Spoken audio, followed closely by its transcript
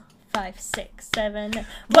5, 6, 7. Whoa,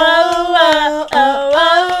 whoa, oh,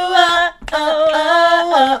 oh,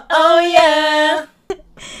 oh, oh, oh, yeah.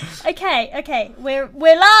 Okay, we're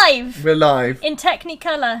live. We're live. In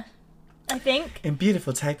Technicolor, I think. In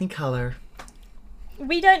beautiful Technicolor.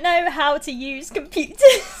 We don't know how to use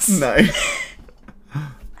computers. No.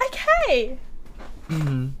 Okay.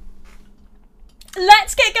 Mm-hmm.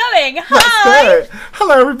 Let's get going. Hi. Let's go.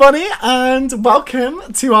 Hello, everybody, and welcome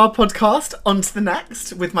to our podcast, On to the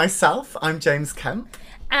Next, with myself. I'm James Kemp.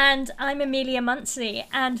 And I'm Amelia Munsey,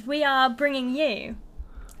 and we are bringing you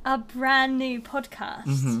a brand new podcast.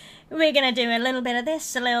 Mm-hmm. We're going to do a little bit of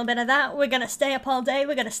this, a little bit of that. We're going to stay up all day.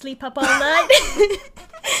 We're going to sleep up all night.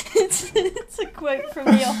 it's a quote from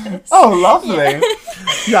The Office. Oh, lovely.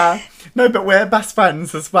 Yeah. No, but we're best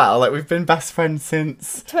friends as well. Like, we've been best friends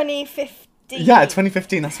since 2015. Yeah,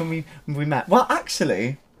 2015. That's when we met. Well,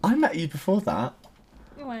 actually, I met you before that.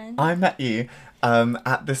 When? I met you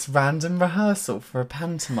at this random rehearsal for a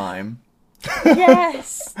pantomime.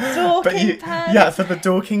 Yes, Dorking pantomime. Yeah, for the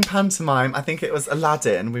Dorking pantomime. I think it was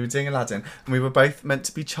Aladdin. We were doing Aladdin, and we were both meant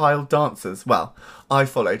to be child dancers. Well, I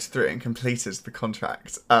followed through and completed the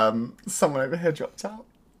contract. Someone over here dropped out.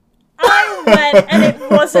 I went and it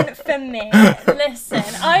wasn't for me. Listen,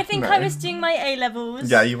 I think I was doing my A-levels.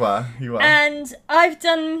 Yeah, you were. And I've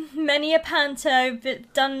done many a panto,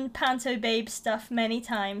 but done panto babe stuff many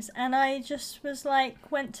times. And I just was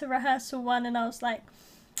like, went to rehearsal one and I was like,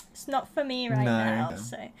 it's not for me right now.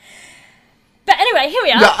 So, but anyway, here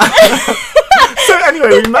we are. Yeah. So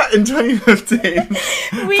anyway, we met in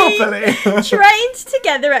 2015. We properly. trained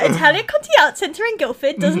together at Italia Conti Art Centre in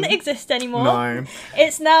Guildford. Doesn't exist anymore. No.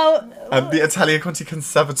 It's now... the Italia Conti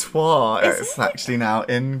Conservatoire. It's actually now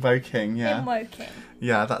in Woking, yeah. In Woking.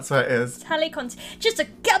 Yeah, that's where it is. Italia Conti. Just a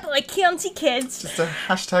couple of Chianti kids. Just a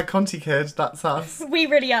hashtag Conti kid, that's us. We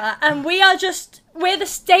really are. And we're the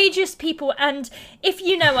stagiest people. And if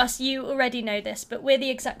you know us, you already know this, but we're the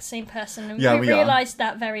exact same person. And yeah, we realised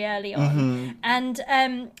that very early on. Mm-hmm.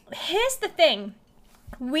 And here's the thing.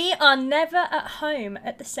 We are never at home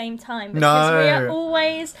at the same time. Because we are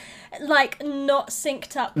always, like, not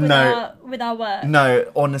synced up with our work.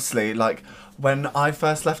 No, honestly, like... When I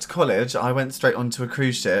first left college, I went straight onto a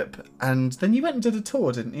cruise ship, and then you went and did a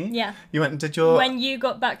tour, didn't you? Yeah. You went and did your... When you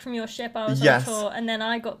got back from your ship, I was on tour, and then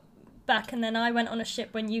I got back, and then I went on a ship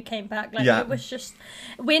when you came back. Like, it was just...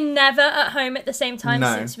 We're never at home at the same time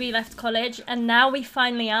since we left college, and now we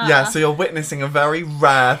finally are. Yeah, so you're witnessing a very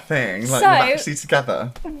rare thing, like, we're actually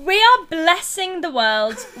together. We are blessing the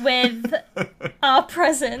world with our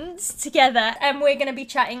presence together, and we're going to be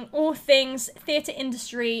chatting all things theatre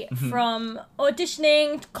industry, from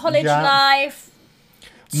auditioning, college life,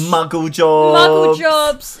 Muggle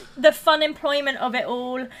jobs, the fun employment of it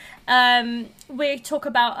all. We talk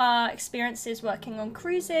about our experiences working on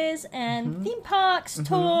cruises and theme parks,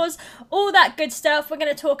 tours, all that good stuff. We're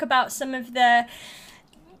going to talk about some of the,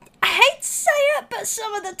 I hate to say it, but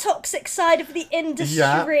some of the toxic side of the industry.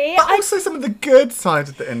 Yeah, but also some of the good side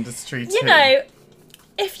of the industry too. You know,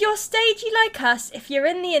 if you're stagey like us, if you're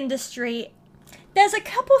in the industry, there's a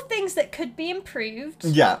couple things that could be improved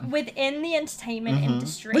within the entertainment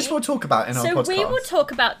industry. Which we'll talk about in our podcast. So we will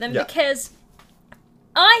talk about them because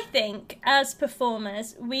I think as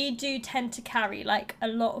performers, we do tend to carry like a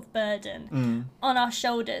lot of burden on our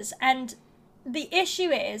shoulders. And the issue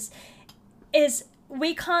is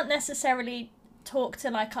we can't necessarily talk to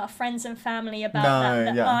like our friends and family about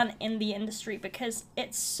that aren't in the industry, because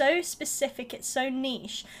it's so specific, it's so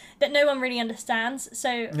niche that no one really understands.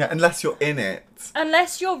 So unless you're in it,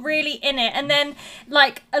 unless you're really in it, and then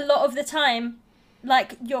like a lot of the time,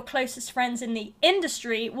 like your closest friends in the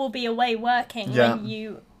industry will be away working when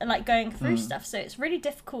you are like going through stuff, so it's really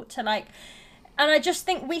difficult to like, and I just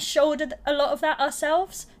think we shouldered a lot of that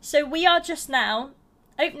ourselves, so we are just now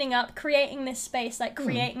opening up, creating this space, like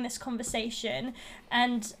creating this conversation.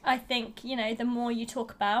 And I think, you know, the more you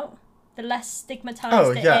talk about, the less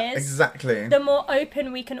stigmatized it is. Exactly. The more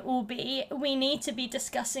open we can all be. We need to be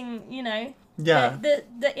discussing, you know, the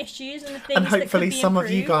issues and the things, and hopefully that could be some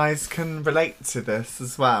improved. of you guys can relate to this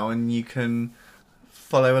as well, and you can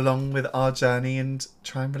follow along with our journey and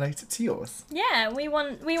try and relate it to yours. Yeah, we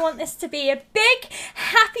want this to be a big,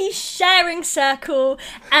 happy sharing circle,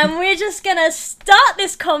 and we're just gonna start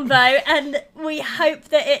this convo, and we hope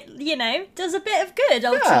that it, you know, does a bit of good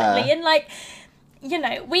ultimately, and like, you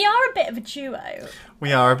know, we are a bit of a duo.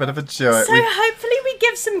 We are a bit of a duo. So hopefully we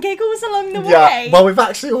give some giggles along the way. Yeah, well, we've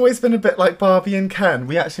actually always been a bit like Barbie and Ken.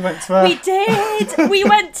 We actually went to We did. We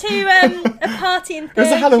went to a party in third year. It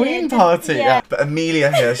was a Halloween party, yeah. But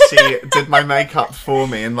Amelia here, she did my makeup for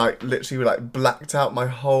me and, like, literally, like, blacked out my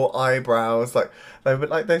whole eyebrows, like, They were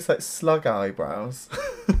like those like slug eyebrows.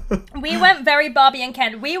 We went very Barbie and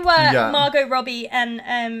Ken. We were Margot Robbie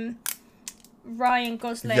and Ryan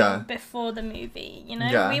Gosling before the movie, you know?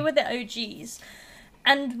 Yeah. We were the OGs.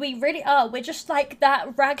 And we really are. We're just like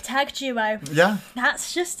that ragtag duo. Yeah.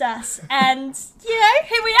 That's just us. And, you know,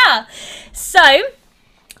 here we are. So,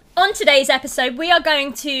 on today's episode, we are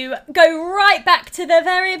going to go right back to the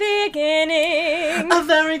very beginning. A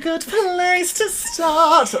very good place to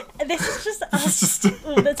start. This is just us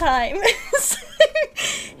all the time. So,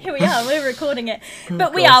 here we are, we're recording it.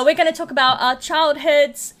 But we're going to talk about our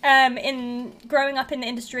childhoods in growing up in the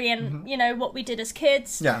industry and, you know, what we did as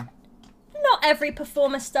kids. Yeah. Not every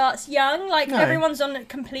performer starts young. Like, everyone's on a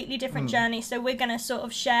completely different journey. So we're going to sort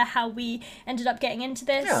of share how we ended up getting into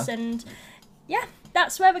this. Yeah. And, yeah,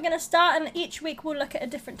 that's where we're going to start. And each week we'll look at a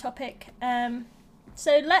different topic.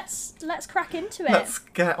 So let's crack into it. Let's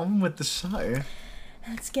get on with the show.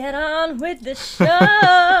 Let's get on with the show.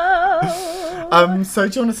 So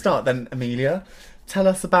do you want to start then, Amelia? Tell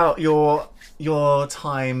us about your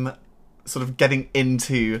time sort of getting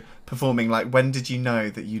into performing. Like, when did you know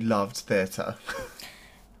that you loved theatre?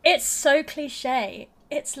 It's so cliche.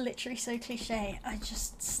 It's literally so cliche. I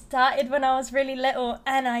just started when I was really little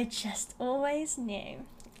and I just always knew.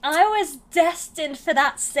 I was destined for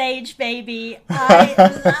that stage, baby. I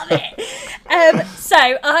love it.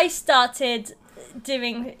 So I started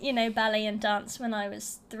doing, you know, ballet and dance when I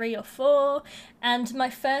was 3 or 4. And my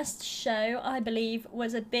first show, I believe,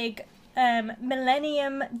 was a big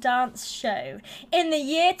Millennium Dance Show in the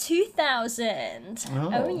year 2000.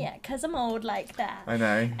 Oh yeah, because I'm old like that. I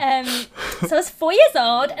know. So I was 4 years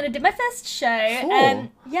old and I did my first show. 4?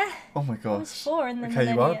 Yeah. Oh my gosh. I was 4 in the Okay,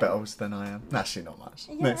 Millennium. you are a bit older than I am. Actually, not much.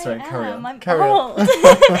 Yeah, no, sorry, carry on. I'm carry old. on.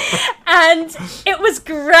 And it was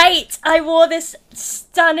great. I wore this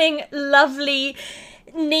stunning, lovely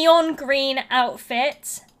neon green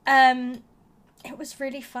outfit. It was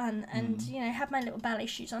really fun and, you know, had my little ballet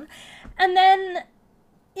shoes on. And then,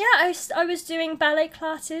 yeah, I was doing ballet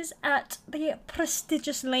classes at the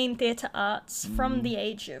prestigious Lane Theatre Arts from the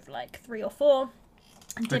age of, like, 3 or 4.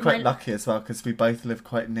 We're quite lucky as well because we both live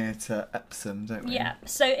quite near to Epsom, don't we? Yeah,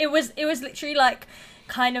 so it was literally, like,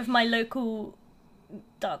 kind of my local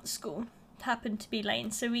dance school. It happened to be Lane.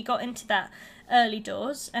 So we got into that early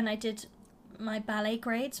doors and I did my ballet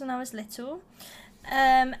grades when I was little.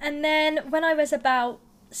 And then when I was about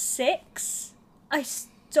 6, I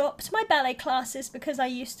stopped my ballet classes because I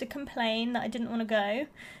used to complain that I didn't want to go,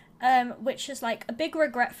 which is like a big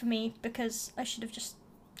regret for me because I should have just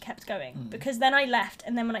kept going. Because then I left,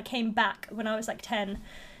 and then when I came back when I was like 10,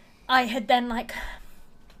 I had then like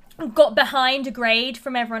got behind a grade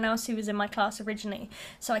from everyone else who was in my class originally,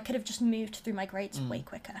 so I could have just moved through my grades way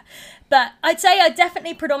quicker. But I'd say I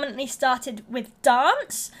definitely predominantly started with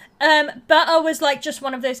dance, but I was like just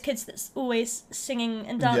one of those kids that's always singing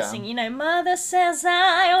and dancing. You know, mother says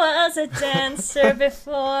I was a dancer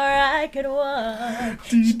before I could walk.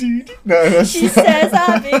 No, she says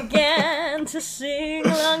I began to sing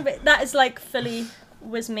along, but that is like fully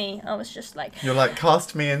was me. I was just like, you're like,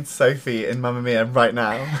 cast me and Sophie in Mamma Mia right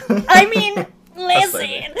now. I mean,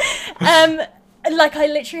 listen. Like, I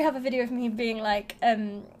literally have a video of me being like, I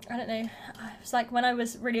don't know, it was like when I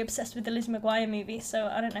was really obsessed with the Lizzie McGuire movie, so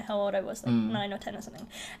I don't know how old I was, like 9 or 10 or something,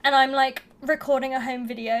 and I'm like recording a home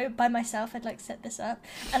video by myself. I'd like set this up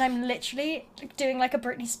and I'm literally doing like a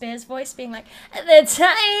Britney Spears voice being like, the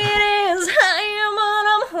tide is high but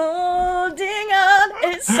I'm holding on.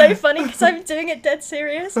 It's so funny because I'm doing it dead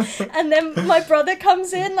serious, and then my brother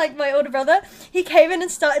comes in, like my older brother, he came in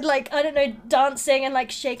and started like, I don't know, dancing and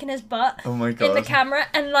like shaking his butt oh my God. in the camera,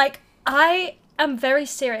 and like I'm very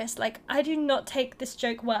serious, like I do not take this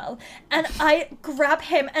joke well, and I grab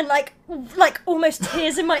him and like almost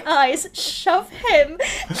tears in my eyes, shove him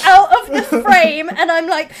out of the frame, and I'm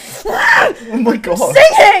like, ah, oh my God,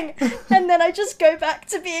 singing, and then I just go back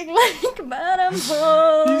to being like, but I'm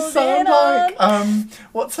holding you sound on. like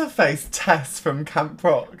what's her face, Tess from Camp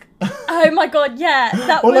Rock. Oh my God, yeah,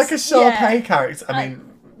 that or was like a Sharpay character. I mean,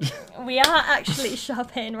 we are actually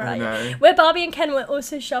Sharpay and Ryan. I know. We're Barbie and Ken. We're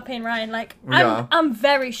also Sharpay and Ryan. Like, I'm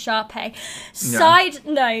very Sharpay. Side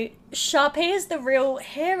note, Sharpay is the real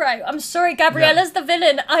hero. I'm sorry, Gabriella's the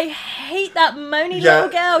villain. I hate that moany little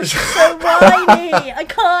girl. She's so whiny. I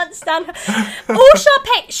can't stand her. Oh,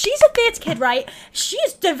 Sharpay, she's a theatre kid, right?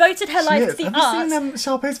 She's devoted her life to the arts. Have you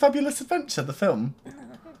seen Sharpay's Fabulous Adventure, the film?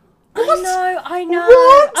 I know.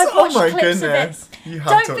 What? I've watched my clips goodness. of it. You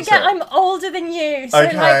have Don't to watch forget, it. I'm older than you. So,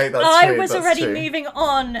 Okay, like, that's I true, was that's already true. moving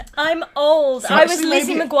on. I'm old. So I was actually,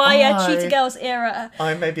 Lizzie maybe McGuire, Cheetah Girls era.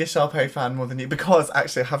 I'm maybe a Sharpay fan more than you, because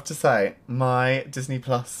actually I have to say my Disney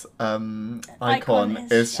Plus icon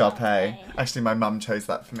is Sharpay. Actually, my mum chose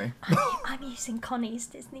that for me. I'm using Connie's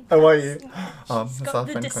Disney. Oh, are you? She's got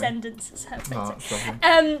The Descendants as her photo.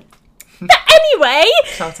 Oh, But anyway,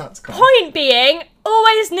 shout out to Connie. point being,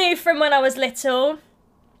 always knew from when I was little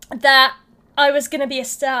that I was gonna be a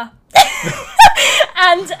star.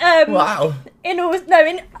 And Wow.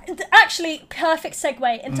 actually, perfect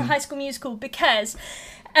segue into High School Musical, because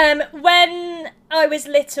when I was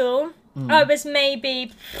little, I was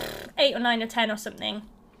maybe 8 or 9 or 10 or something.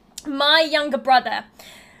 My younger brother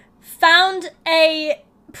found a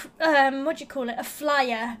a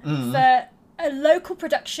flyer for a local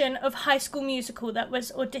production of High School Musical that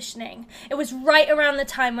was auditioning. It was right around the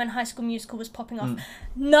time when High School Musical was popping off.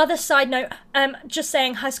 Another side note, just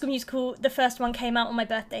saying, High School Musical, the first one came out on my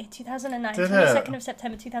birthday, 2009, 22nd of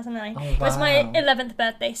September 2009. Oh, wow. It was my 11th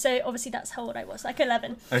birthday, so obviously that's how old I was, like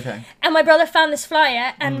 11. Okay. And my brother found this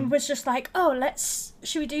flyer and was just like, oh,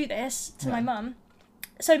 should we do this, to my mum?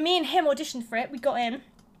 So me and him auditioned for it, we got in.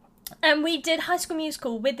 And we did High School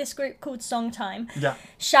Musical with this group called Songtime. Yeah.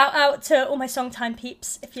 Shout out to all my Songtime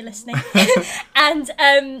peeps if you're listening. And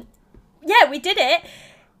yeah, we did it.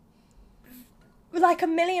 Like a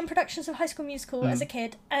million productions of High School Musical as a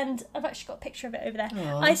kid, and I've actually got a picture of it over there.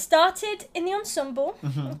 Aww. I started in the ensemble,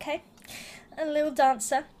 okay, a little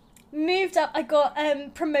dancer. Moved up, I got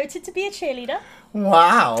promoted to be a cheerleader.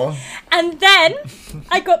 Wow. And then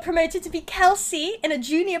I got promoted to be Kelsey in a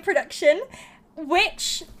junior production,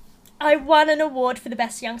 which I won an award for the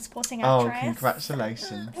best young supporting actress. Oh,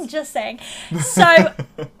 congratulations. I'm just saying. So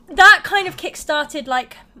that kind of kick-started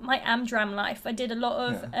like my Amdram life. I did a lot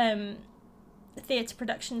of theatre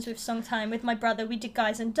productions with Songtime with my brother. We did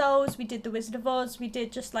Guys and Dolls, we did The Wizard of Oz, we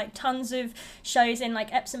did just like tons of shows in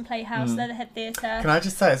like Epsom Playhouse, Leatherhead Theatre. Can I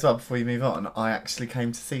just say as well, before you move on, I actually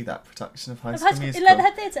came to see that production of High School Musical.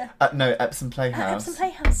 Leatherhead Theatre? No, Epsom Playhouse. Epsom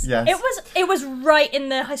Playhouse. Yes. It was right in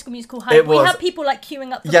the High School Musical hype. We had people like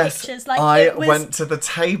queuing up for pictures. Like, I went to the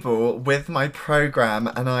table with my programme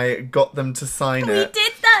and I got them to sign it. We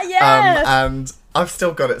did that, yeah. And I've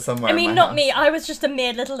still got it somewhere. I mean, in my not house. me. I was just a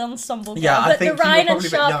mere little ensemble girl. Yeah, I but think the you were Ryan and probably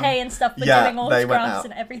a bit young. Sharpay and stuff were Yeah, doing they went autographs out.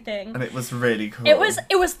 and everything. And it was really cool.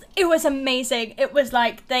 It was amazing. It was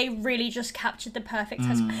like they really just captured the perfect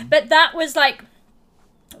test. Mm. But that was like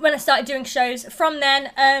when I started doing shows. From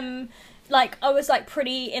then, like I was like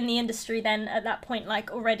pretty in the industry then at that point,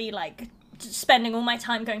 like already like spending all my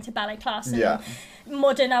time going to ballet class and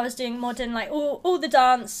modern. I was doing modern, like all the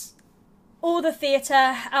dance, all the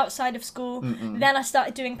theatre outside of school. Then I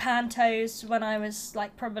started doing pantos when I was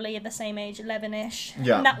like probably the same age, 11ish.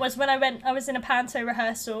 Yeah. And that was when I was in a panto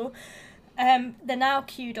rehearsal. They're now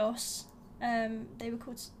Kudos. They were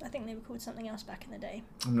called, I think they were called something else back in the day.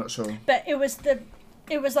 I'm not sure. But it was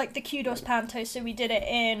like the Kudos panto, so we did it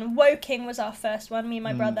in Woking was our first one, me and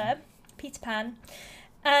my brother, Peter Pan.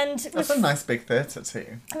 And That's a nice big theatre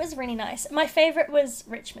too. It was really nice. My favourite was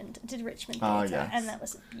Richmond. Did Richmond Theatre, yes. and that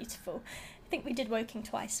was beautiful. I think we did Woking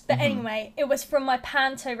twice. But anyway, it was from my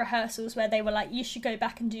panto rehearsals where they were like, you should go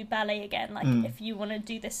back and do ballet again, like if you want to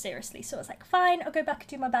do this seriously. So I was like, fine, I'll go back and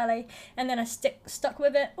do my ballet. And then I stuck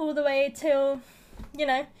with it all the way till,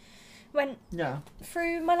 went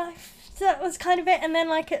through my life. So that was kind of it. And then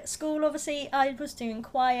like at school, obviously, I was doing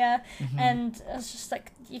choir and I was just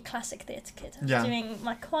like your classic theatre kid. I was doing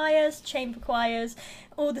my choirs, chamber choirs,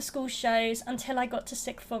 all the school shows until I got to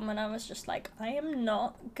sixth form and I was just like, I am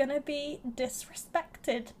not gonna be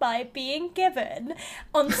disrespected by being given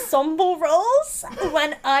ensemble roles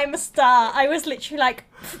when I'm a star. I was literally like,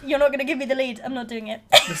 you're not gonna give me the lead, I'm not doing it.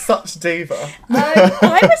 You're such a diva.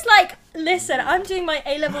 I was like, listen, I'm doing my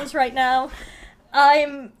A-levels right now.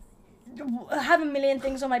 I have a million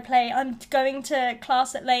things on my plate. I'm going to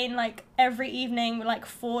class at Lane like every evening, like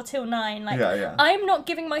 4 till 9. Like I'm not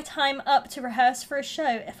giving my time up to rehearse for a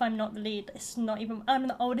show if I'm not the lead. It's not even. I'm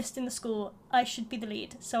the oldest in the school. I should be the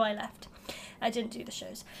lead, so I left. I didn't do the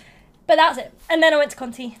shows, but that was it. And then I went to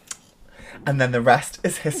Conti. And then the rest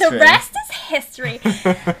is history. The rest is history.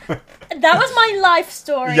 That was my life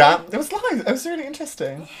story. Yeah, it was live. It was really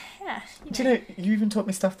interesting. Yeah. Do you know, you even taught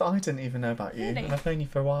me stuff that I didn't even know about you. Really? And I've known you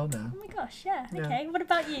for a while now. Oh my gosh, yeah. Okay, what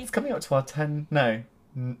about you? It's coming up to our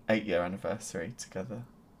 8-year anniversary together.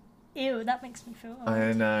 Ew, that makes me feel old.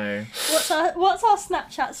 I know. What's our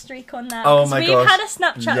Snapchat streak on now? Oh my gosh. We've had a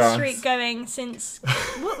Snapchat streak Yes. going since,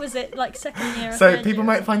 what was it, like second year or So third people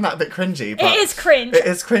year? might find that a bit cringy. But It is cringe. It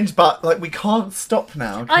is cringe, but like we can't stop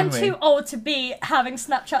now. I'm we? too old to be having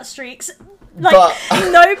Snapchat streaks. Like, But-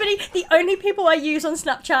 the only people I use on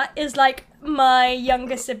Snapchat is like my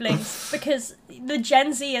younger siblings, because the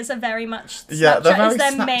Gen Zers are very much, Snapchat they're very is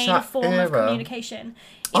their main Snapchat form of era. communication.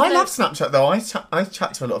 I Even love Snapchat though. I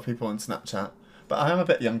chat to a lot of people on Snapchat, but I am a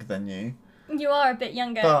bit younger than you. You are a bit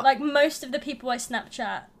younger. But- like most of the people I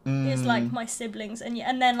Snapchat is like my siblings, and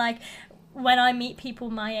then like when I meet people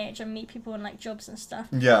my age, I meet people in like jobs and stuff,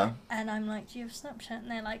 Yeah. and I'm like, "Do you have Snapchat?" And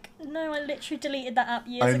they're like, "No, I literally deleted that app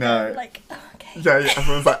years I ago." know. Like, oh, okay. Yeah,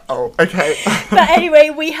 everyone's like, oh, okay. But anyway,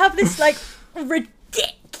 we have this like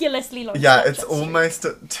ridiculously long. Yeah, Snapchat it's streak. almost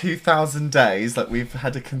at 2,000 days. Like we've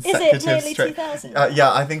had a Is consecutive it nearly streak. 2,000?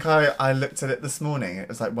 Yeah, I think I looked at it this morning. It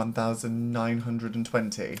was like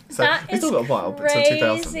 1,920. So That it's is still a while, but till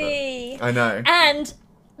 2,000. crazy. I know. And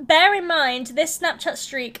bear in mind, this Snapchat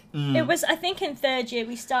streak, Mm. it was, I think, in third year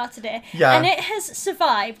we started it. Yeah. And it has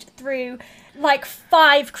survived through like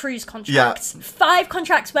 5 cruise contracts. 5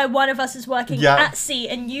 contracts where one of us is working Yeah. at sea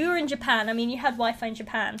and you were in Japan. I mean, you had Wi-Fi in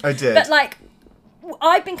Japan. I did. But like,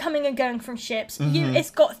 I've been coming and going from ships.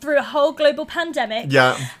 It's got through a whole global pandemic.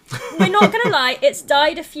 Yeah. We're not going to lie, it's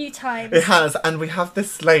died a few times. It has, and we have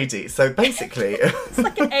this lady. So basically, It's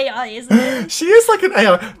like an AI, isn't it? she is like an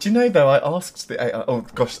AI. Do you know though? I asked the AI. Oh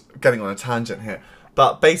gosh, getting on a tangent here.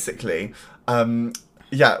 But basically,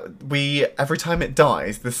 yeah, we every time it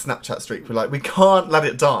dies, this Snapchat streak, we're like, we can't let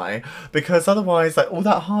it die because otherwise, like all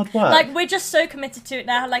that hard work. Like, we're just so committed to it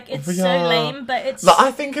now. Like, it's We so are. lame, but it's... Like,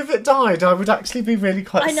 I think if it died, I would actually be really I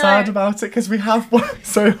quite know. sad about it because we have worked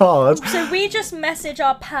so hard. So we just message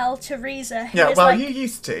our pal Teresa, who Yeah, is well, like... you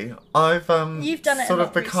used to. I've You've done it a sort of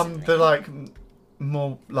lot become recently. the like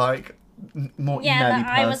more more Yeah, email-y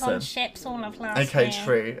but I was person. on ships all of last Okay, year.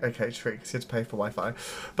 true, because you had to pay for Wi-Fi.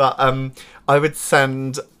 But I would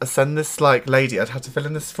send this like lady. I'd have to fill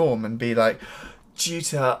in this form and be like, due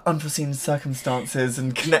to unforeseen circumstances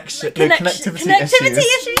and connectivity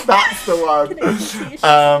issues. That's the one. Connectivity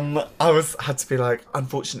issues. Had to be like,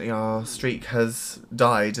 unfortunately, our streak has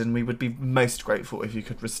died, and we would be most grateful if you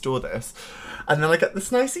could restore this. And then I get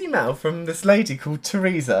this nice email from this lady called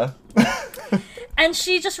Teresa. And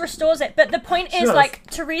she just restores it. But the point is, does. like,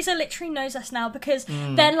 Teresa literally knows us now because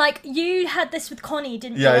then, like, you had this with Connie,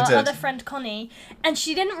 didn't you? Yeah, I Our did. other friend Connie. And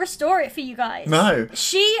she didn't restore it for you guys. No.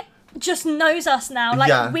 She just knows us now. Like,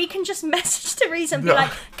 Yeah. we can just message Teresa and be Yeah.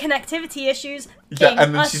 like, connectivity issues. Yeah, Ding,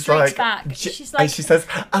 and then our she's streak's like, back. and She's like, she says,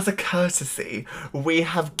 as a courtesy, we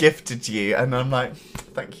have gifted you. And I'm like,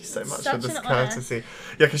 thank you so much for Such this an honour. courtesy.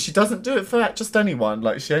 Yeah, because she doesn't do it for just anyone.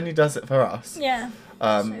 Like, she only does it for us. yeah.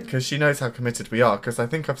 Because she knows how committed we are. Because I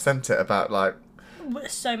think I've sent it about like,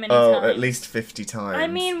 So many times. at least 50 times. I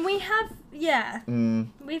mean, we have, yeah.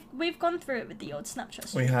 We've gone through it with the old Snapchat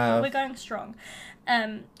streak. We have. We're going strong.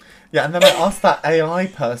 Yeah, and then I asked that AI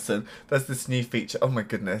person, there's this new feature. Oh my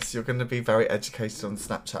goodness, you're going to be very educated on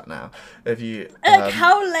Snapchat now. If you...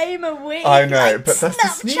 How lame are we? I know, Like, but that's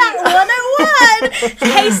this new- Snapchat 101!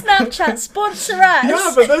 Hey, Snapchat, sponsor us!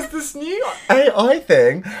 Yeah, but there's this new AI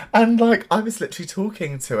thing, and like I was literally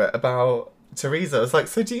talking to it about Teresa. I was like,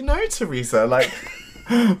 "So do you know Teresa? Like,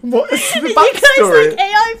 what is the You backstory?" guys like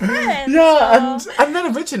AI friends? Yeah, Or- and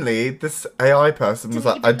then originally this AI person was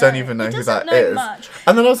Didn't like, "I don't even even know. know He who doesn't that know is." much.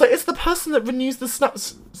 And then I was like, "It's the person that renews the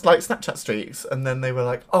Snapchat streaks." And then they were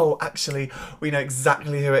like, "Oh, actually, we know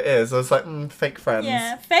exactly who it is." I was like, "Fake friends."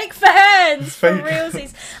 Yeah, fake fans for Fake-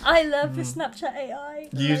 realsies. I love the Snapchat AI.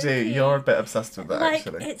 You do. low-key. You're a bit obsessed with that, Like,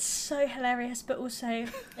 actually. it's so hilarious, but also,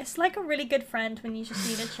 it's like a really good friend when you just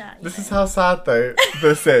need a chat. you This know? is how sad though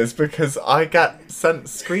this is because I get sent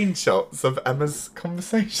screenshots of Emma's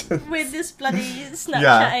conversation. With this bloody Snapchat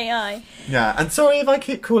Yeah. AI. Yeah, and sorry if I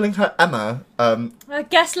keep calling her Emma. I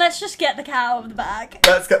guess let's just get the cat out of the bag.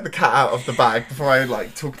 Let's get the cat out of the bag before I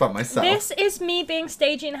like talk about myself. This is me being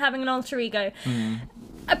stagey and having an alter ego. Hmm.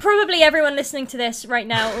 Probably everyone listening to this right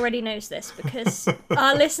now already knows this because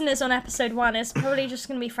our listeners on episode 1 is probably just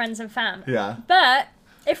going to be friends and fam. Yeah. But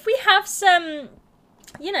if we have some,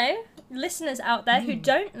 listeners out there Hmm. who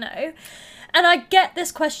don't know, and I get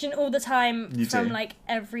this question all the time You from do. like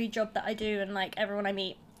every job that I do and like everyone I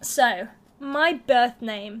meet. So, my birth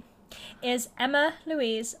name is Emma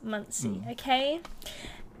Louise Muncie, okay?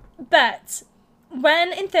 But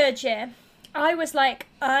when in third year, I was like,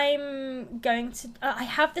 I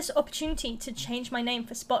have this opportunity to change my name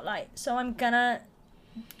for Spotlight, so I'm gonna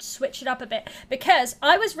switch it up a bit because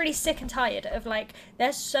I was really sick and tired of like,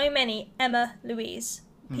 there's so many Emma Louise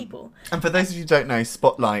people. And for those of you who don't know,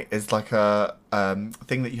 Spotlight is like a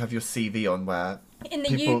thing that you have your CV on where In the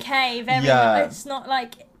people, UK, it's not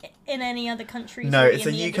like in any other countries. No, really it's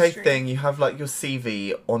in a the UK industry. thing. You have like your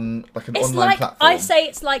CV on like an It's online like, platform. I say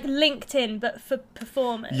it's like LinkedIn, but for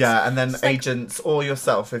performers. Yeah, and then It's like- agents or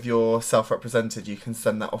yourself, if you're self-represented, you can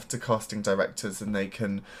send that off to casting directors, and they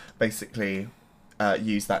can basically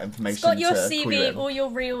use that information. It's got your to call you CV, in. all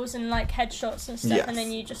your reels and like headshots and stuff, Yes. and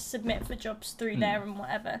then you just submit for jobs through there and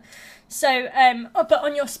whatever. So, but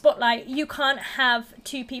on your Spotlight, you can't have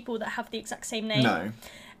two people that have the exact same name. No.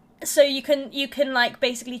 So you can like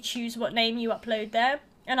basically choose what name you upload there.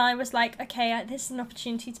 And I was like, okay, this is an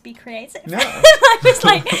opportunity to be creative. Yeah. I was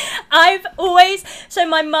like, I've always... So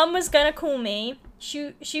my mum was going to call me...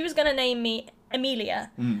 She was going to name me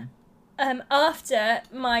Amelia. After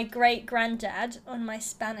my great-granddad on my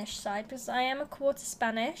Spanish side, because I am a quarter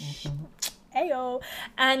Spanish. Heyo.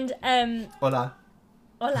 And... Hola.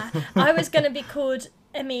 Hola. I was going to be called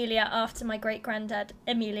Amelia after my great-granddad,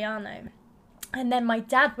 Emiliano. And then my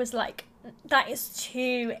dad was like, that is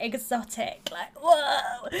too exotic. Like,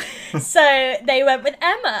 whoa. So they went with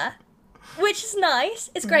Emma, which is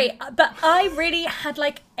nice. It's great. But I really had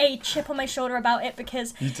like a chip on my shoulder about it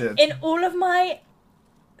because You did. in all of my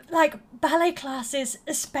like ballet classes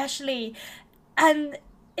especially, and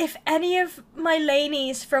if any of my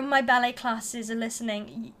lanies from my ballet classes are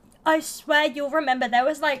listening, I swear you'll remember there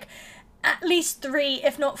was like at least 3,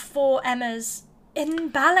 if not 4 Emmas in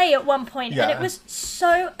ballet at one point, and it was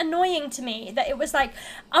so annoying to me that it was like,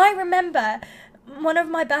 I remember one of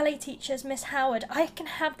my ballet teachers, Miss Howard, I can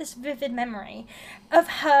have this vivid memory of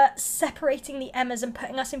her separating the Emmas and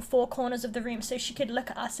putting us in 4 corners of the room so she could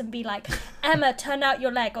look at us and be like, Emma, turn out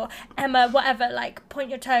your leg, or Emma, whatever, like point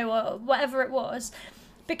your toe, or whatever it was,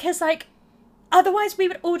 because like otherwise we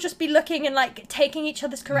would all just be looking and like taking each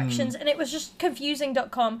other's corrections, and it was just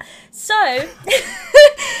confusing.com. So I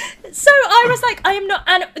was like, I am not.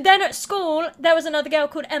 And then at school there was another girl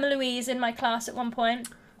called Emma Louise in my class at one point.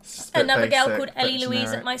 Another girl called Ellie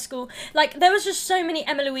Louise at my school. Like, there was just so many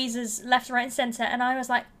Emma Louises left, right and centre, and I was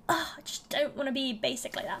like, oh, I just don't want to be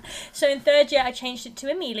basic like that. So in 3rd year I changed it to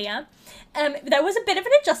Amelia. There was a bit of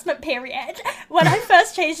an adjustment period when I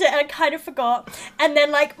first changed it, and I kind of forgot. And then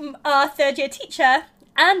like our 3rd year teacher,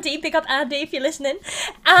 Andy, big up Andy if you're listening,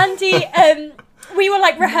 Andy, we were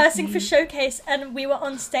like rehearsing for Showcase, and we were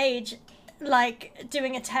on stage like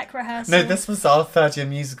doing a tech rehearsal. No, this was our 3rd year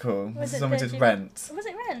musical. This is when we did Rent. Was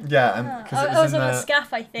it Rent? Yeah, because I was on the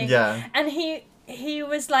scaff, I think. Yeah. And he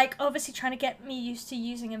was like obviously trying to get me used to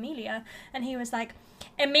using Amelia, and he was like,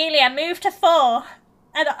 Amelia, move to 4.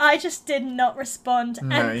 And I just did not respond.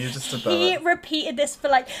 No, and you just did he that. repeated this for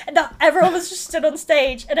like, and everyone was just stood on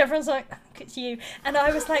stage, and everyone's like, look, it's you. And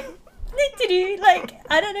I was like, like,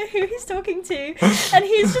 I don't know who he's talking to, and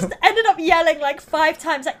he's just ended up yelling like 5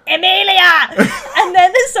 times, like, Amelia. And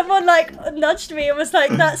then someone like nudged me and was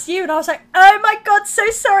like, that's you. And I was like, oh my god, so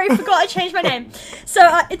sorry, forgot I changed my name. So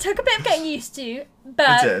it took a bit of getting used to,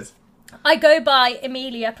 but It did. I go by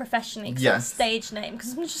Amelia professionally because Yes. it's a stage name,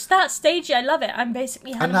 because I'm just that stagey. I love it. I'm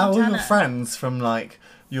basically Hannah And now all Montana. your friends from like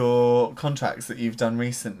your contracts that you've done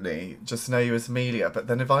recently just know you as Amelia, but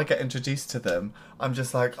then if I get introduced to them, I'm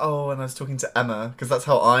just like, oh, and I was talking to Emma, because that's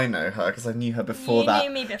how I know her, because I knew her before You that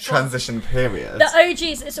knew me before. transition period. The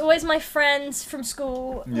OGs, it's always my friends from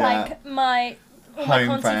school, Yeah. like all my Home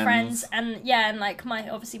Conti friends. friends, and like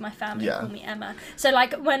obviously my family call me Emma. So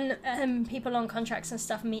like when people on contracts and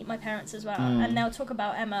stuff meet my parents as well, and they'll talk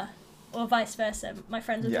about Emma, or vice versa. My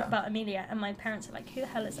friends will talk about Amelia, and my parents are like, who the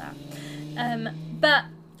hell is that? But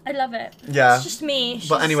I love it. Yeah. It's just me. She's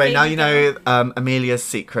But anyway, a now baby you know Amelia's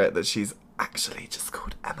secret, that she's actually just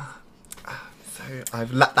called Emma. So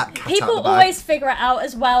I've let that cat out People the bag. always figure it out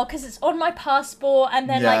as well, because it's on my passport, and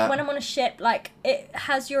then Yeah. like when I'm on a ship, like it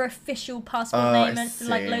has your official passport Oh, name I and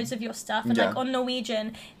like see. loads of your stuff, and Yeah. like on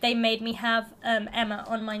Norwegian they made me have Emma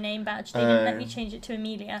on my name badge. They didn't let me change it to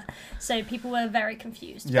Amelia, so people were very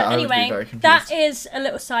confused. Yeah, but I would be anyway, very confused. that is a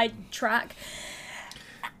little sidetrack.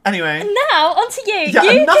 Anyway. Now on to you. Yeah,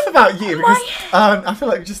 you enough can- about you, because I feel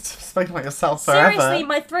like you've just spoken about yourself forever. Seriously,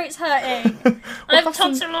 my throat's hurting. I have have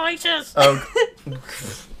some- tonsillitis. Oh.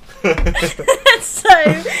 So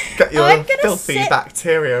Get your I'm gonna filthy sit-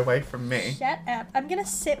 bacteria away from me. Shut up. I'm going to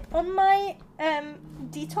sip on my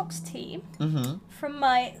detox tea from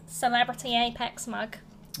my Celebrity Apex mug.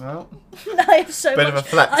 Well, I have so Bit much. of a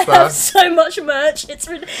flex I there. have so much merch. It's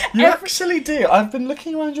you actually do. I've been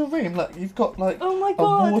looking around your room. Like, you've got like Oh my a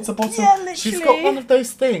God. water bottle. Yeah, She's got literally. one of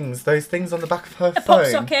those things on the back of her a phone.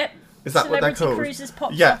 pop socket. Is that what they're Celebrity called? Cruises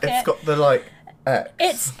pop Yeah, socket. it's got the like X.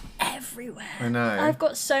 It's everywhere. everywhere. I know. I've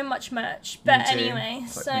got so much merch. But anyway,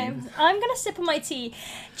 It's like so me. I'm going to sip on my tea.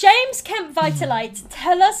 James Kemp Vitalite,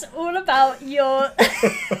 tell us all about your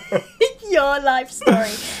your life story.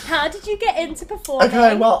 How did you get into performing?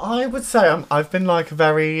 Okay, well, I would say I've been like a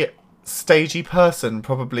very stagey person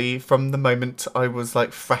probably from the moment I was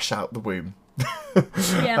like fresh out the womb.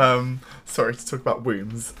 Yeah. Sorry to talk about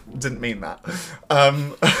wombs. Didn't mean that.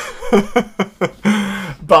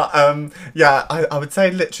 But yeah, I would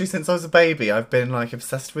say literally since I was a baby, I've been like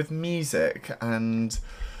obsessed with music and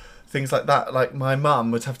things like that. Like my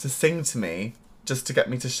mum would have to sing to me just to get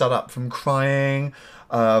me to shut up from crying.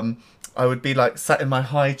 I would be like sat in my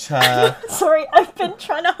high chair. Sorry, I've been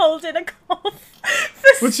trying to hold in a cough.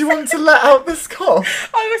 Would you want to let out this cough?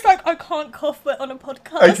 I was like, I can't cough on a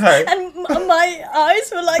podcast. Okay. And my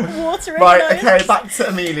eyes were like watering. Right, and okay, back to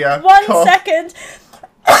Amelia. One Cough. second.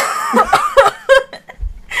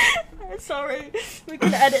 Sorry, we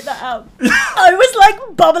can edit that out. I was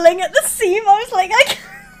like bubbling at the seam. I was like, I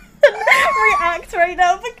can't react right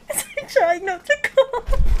now because I'm trying not to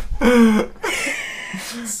cough.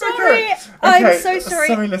 Sorry, Okay. I'm so sorry.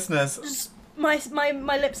 Sorry, listeners. Just my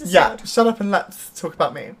lips are Yeah, sealed. shut up and let's talk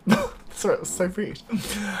about me. Sorry, it was so rude.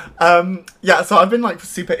 Yeah, so I've been like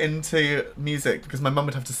super into music because my mum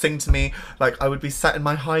would have to sing to me. Like I would be sat in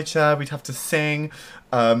my high chair, we'd have to sing.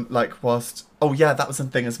 Like whilst, oh yeah, that was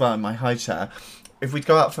something as well in my high chair. If we'd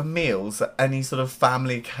go out for meals at any sort of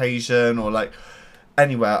family occasion or like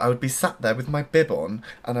anywhere, I would be sat there with my bib on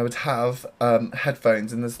and I would have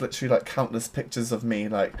headphones and there's literally like countless pictures of me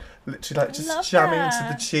like literally like just Love jamming that.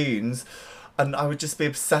 to the tunes. And I would just be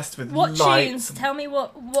obsessed with What lights. tunes? Tell me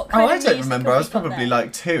what Oh, kind I of don't music remember. I have was you got probably there?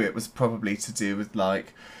 like 2. It was probably to do with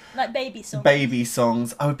like baby songs. baby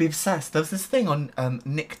songs. I would be obsessed. There was this thing on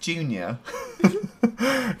Nick Jr.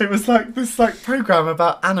 It was like this like program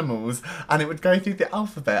about animals, and it would go through the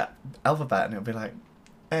alphabet, and it would be like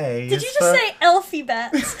A. Did is you just for- say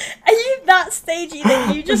alphabet? Are you that stagey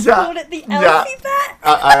that you just Yeah. called it the Yeah. alphabet?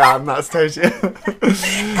 I am. That's totally.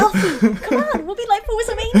 Elfie, come on, we'll be like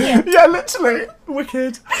Mania. Yeah, literally.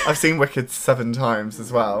 Wicked. I've seen Wicked 7 times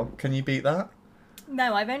as well. Can you beat that?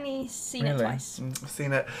 No, I've only seen it twice. I've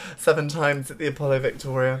seen it 7 times at the Apollo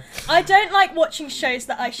Victoria. I don't like watching shows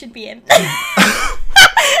that I should be in.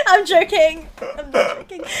 I'm joking. I'm not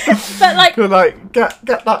joking. But like, You're like, get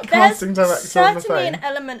that there's casting director on the certainly phone. an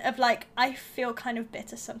element of like, I feel kind of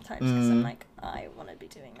bitter sometimes because I'm like, I want to be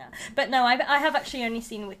doing that. But no, I have actually only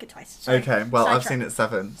seen Wicked twice. So Okay, well, I've sidetrack. seen it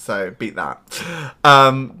 7, so beat that.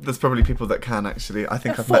 There's probably people that can actually. I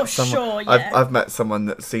think I've For met someone. sure, yeah. I've met someone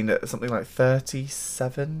that's seen it something like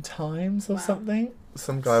 37 times or something.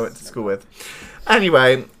 Some guy I went to school with.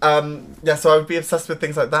 Anyway, yeah, so I would be obsessed with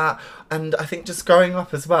things like that, and I think just growing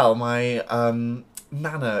up as well, my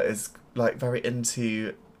nana is like very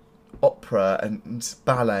into opera and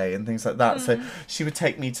ballet and things like that, so she would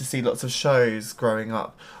take me to see lots of shows growing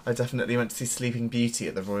up. I definitely went to see Sleeping Beauty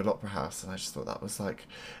at the Royal Opera House, and I just thought that was like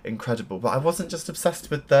incredible. But I wasn't just obsessed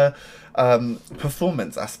with the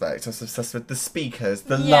performance aspect. I was obsessed with the speakers,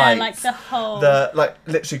 the lights, like the whole. like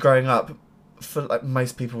literally growing up. For like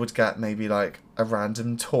most people would get maybe like a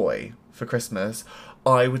random toy for Christmas,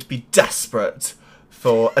 I would be desperate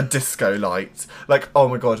for a disco light. Like, oh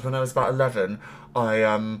my god, when I was about 11,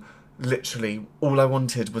 I literally all I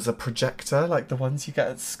wanted was a projector, like the ones you get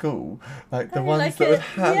at school, like the ones like that it. would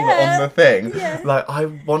hang Yeah. on the thing. Yeah. Like I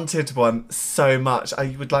wanted one so much.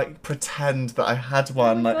 I would like pretend that I had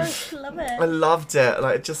one. Oh my like gosh, love it. I loved it.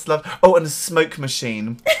 Like I just loved. Oh, and a smoke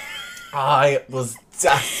machine. I was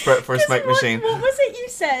desperate for a smoke machine. What was it you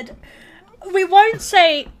said? We won't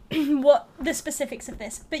say what the specifics of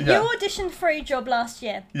this, but Yeah. you auditioned for a job last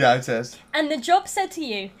year, Yeah, I did. and the job said to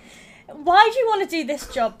you, why do you want to do this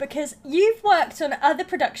job? Because you've worked on other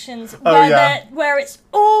productions where it's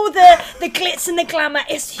all the glitz and the glamour,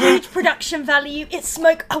 it's huge production value, it's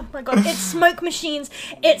smoke, oh my god, it's smoke machines,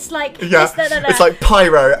 it's like Yeah, this, that. it's like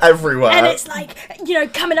pyro everywhere. and it's like, you know,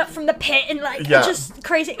 coming up from the pit and like just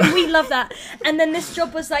crazy. We love that. And then this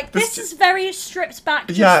job was like, this is very stripped back.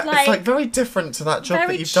 Just yeah, like, it's like very different to that job very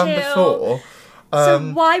that you've done chill. before.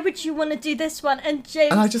 So why would you want to do this one? And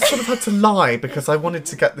James, And I just sort of had to lie because I wanted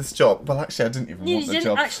to get this job. Well, actually, I didn't even you want the didn't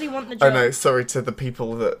job. actually want the Oh job. no, sorry to the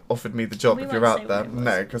people that offered me the job We if you're won't out say there. what it was.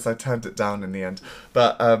 No, because I turned it down in the end.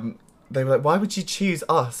 But they were like, why would you choose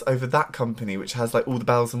us over that company which has like all the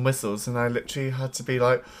bells and whistles? And I literally had to be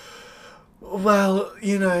like, Well,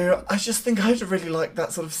 you know, I just think I'd really like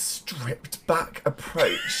that sort of stripped back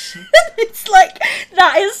approach. It's like,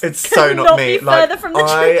 that is, It's so not me. Be Like, further from the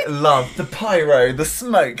I truth. love the pyro, the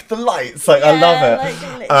smoke, the lights. Like, I love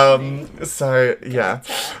it. Like, So yeah,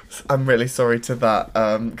 I'm really sorry to that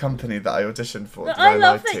company that I auditioned for. But I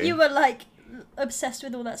love that you were like obsessed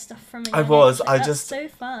with all that stuff from a I young was. age. Like, I that's just so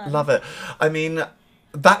fun. love it. I mean,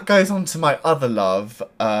 that goes on to my other love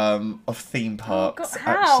of theme parks,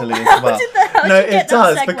 actually, as well. How did you get it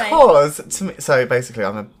does, that segue? because to me, so basically,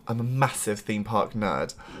 I'm a massive theme park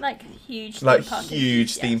nerd, Like huge, like theme park huge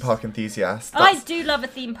enthusiast. theme park enthusiast. I do love a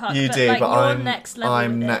theme park. You but do, like, but you're I'm next level.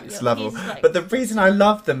 I'm with it. next You're- level. he's, like, But the reason I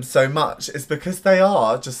love them so much is because they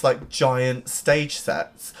are just like giant stage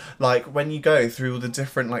sets. Like when you go through all the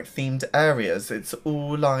different like themed areas, it's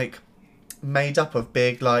all like made up of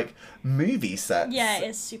big like movie sets. yeah,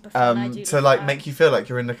 it's super fun. I do to love like that. make you feel like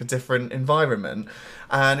you're in like a different environment,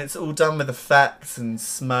 and it's all done with effects and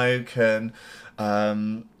smoke and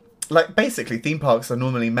like basically theme parks are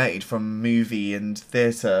normally made from movie and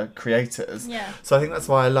theatre creators. Yeah. So I think that's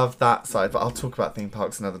why I love that side. But I'll talk about theme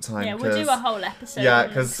parks another time. Yeah, we'll do a whole episode. Yeah, on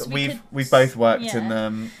because this. we've both worked yeah. in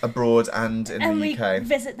them abroad and in and the UK. we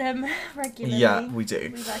visit them regularly. Yeah, we do.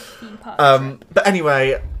 We like a theme park trip. But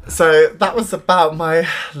anyway, so that was about my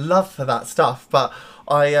love for that stuff. But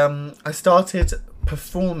I started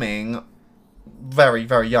performing very,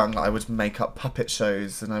 very young. I would make up puppet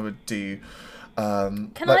shows and I would do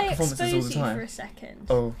Can like I performances all expose the you time. for a second?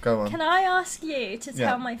 Oh, go on. Can I ask you to Yeah.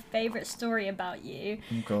 tell my favourite story about you?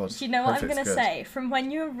 Oh God. Do you know what Hope I'm it's going to good. say? From when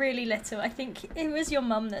you were really little, I think it was your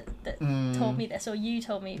mum that told me this, or you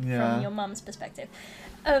told me Yeah. from your mum's perspective,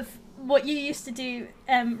 of what you used to do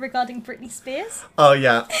regarding Britney Spears. Oh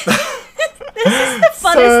yeah. This is the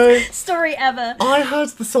funnest story ever. I heard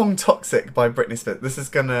the song "Toxic" by Britney Spears. This is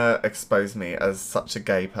gonna expose me as such a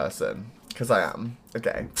gay person. Because I am a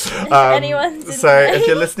gay. Anyone didn't so know. if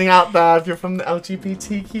you're listening out there, if you're from the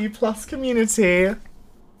LGBTQ plus community,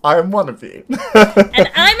 I am one of you. And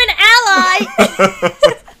I'm an ally!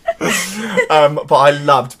 But I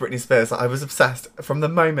loved Britney Spears. I was obsessed from the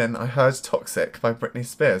moment I heard "Toxic" by Britney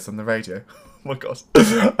Spears on the radio. Oh my god.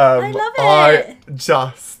 I love it. I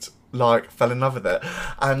just like fell in love with it.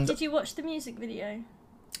 And Did you watch the music video?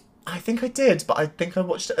 I think I did, but I think I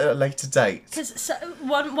watched it at a later date. Because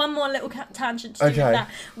one more little tangent to do Okay. with that.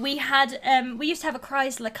 We had we used to have a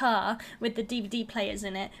Chrysler car with the DVD players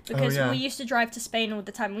in it because yeah. we used to drive to Spain all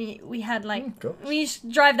the time. We had like Oh, gosh. we used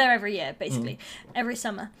to drive there every year, basically every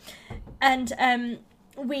summer, and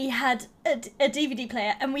we had a DVD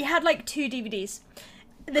player and we had like 2 DVDs.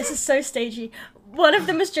 This is so stagey. One of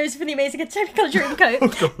them was Joseph and the Amazing Technicolor Dreamcoat, Oh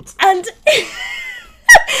god. and.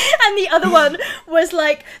 And the other one was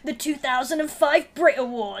like the 2005 Brit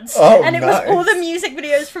Awards. Oh, and it was all the nice. music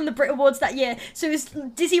videos from the Brit Awards that year. So it was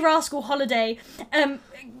Dizzy Rascal Holiday,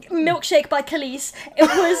 Milkshake by Khalees. It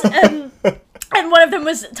was and one of them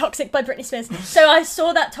was Toxic by Britney Spears. So I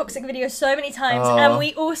saw that Toxic video so many times. Aw. And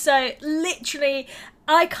we also literally,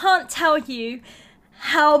 I can't tell you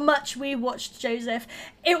how much we watched Joseph.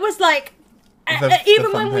 It was like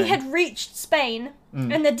even when we had reached Spain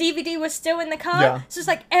and the DVD was still in the car, Yeah. so it's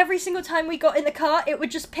like every single time we got in the car, it would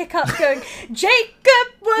just pick up going, Jacob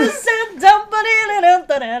was somebody,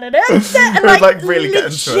 and like, really get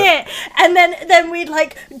into it. And then we'd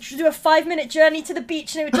like do a 5-minute journey to the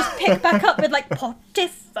beach, and it would just pick back up with like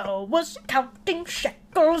Potiphar was counting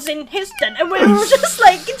shekels in his den, and we were all just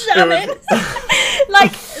like jamming.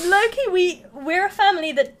 Like Loki, we're a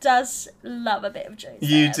family that does love a bit of Joseph.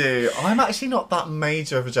 You do. I'm actually not that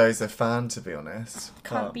major of a Joseph fan, to be honest.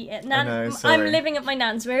 Can't But beat it. I Nan, know, I'm sorry. living at my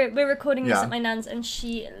nan's. We're recording this Yeah. at my nan's, and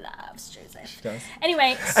she loves Joseph. She does.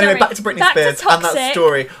 Anyway, sorry. Anyway, back to Britney Spears and that Toxic.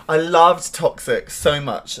 story. I loved Toxic so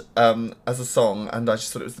much as a song, and I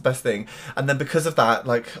just thought it was the best thing. And then because of that,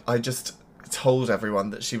 like, I just told everyone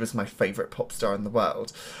that she was my favourite pop star in the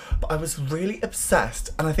world. But I was really obsessed,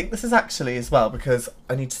 and I think this is actually as well, because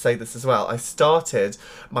I need to say this as well. I started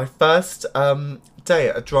my first day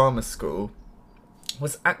at a drama school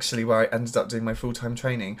was actually where I ended up doing my full-time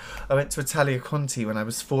training. I went to Italia Conti when I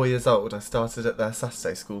was 4 years old. I started at their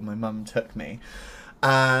Saturday school. My mum took me.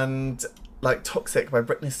 And like Toxic by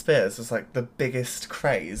Britney Spears was like the biggest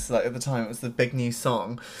craze. Like at the time it was the big new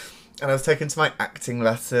song. And I was taken to my acting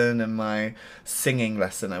lesson and my singing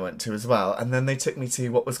lesson I went to as well. And then they took me to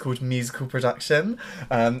what was called musical production.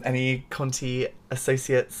 Any Conti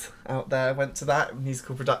associates out there went to that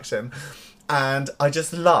musical production. And I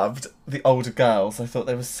just loved the older girls. I thought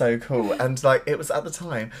they were so cool. And, like, it was at the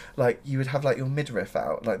time, like, you would have, like, your midriff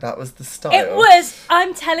out. Like, that was the style. It was,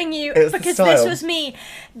 I'm telling you, It was because the this style. was me.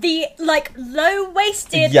 The, like,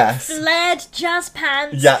 low-waisted, Yes. flared jazz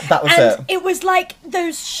pants. Yeah, that was and it. it was, like,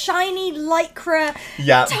 those shiny lycra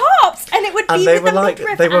Yeah. tops. And it would be And they with were the like,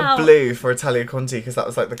 midriff they were out. blue for Italia Conti, because that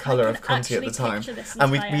was, like, the colour can of Conti at the actually time. picture this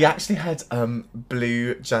And we entire- actually had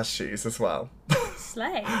blue jazz shoes as well.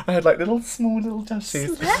 Slay. I had, like, small little jazz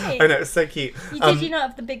shoes. Slay. I know, it was so cute. Did you not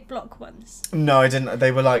have the big block ones? No, I didn't.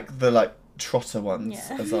 They were like the trotter ones,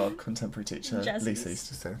 Yeah. as our contemporary teacher Jazzies. Lisa used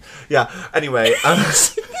to say. Yeah. Anyway, You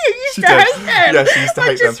used she to did. hate them. Yeah, she used to I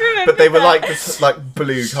hate them. just remembered But they were that. like this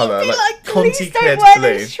blue colour, Be like please Conti don't Kid wear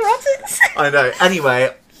blue. those trotters. I know.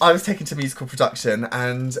 Anyway, I was taken to musical production,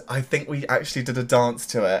 and I think we actually did a dance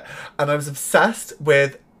to it, and I was obsessed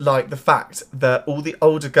with like the fact that all the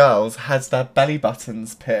older girls had their belly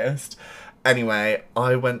buttons pierced. Anyway,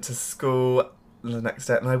 I went to school the next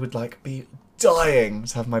day, and I would like be dying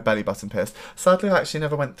to have my belly button pierced. Sadly, I actually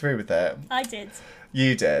never went through with it. I did.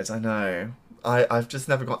 You did, I know. I've just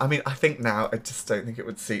never gone. I mean, I think now I just don't think it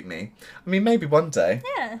would suit me. I mean, maybe one day.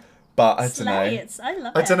 Yeah. But I don't know. Slay. I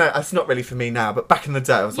love it. I don't know. It's not really for me now. But back in the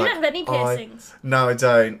day, I was You like, don't have any piercings. no, I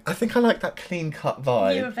don't. I think I like that clean cut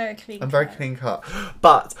vibe. You were very clean. I'm very clean cut.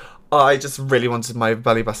 But I just really wanted my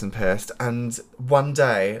belly button pierced. And one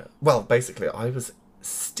day, well, basically, I was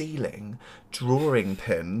stealing drawing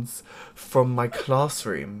pins from my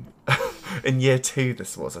classroom. In year 2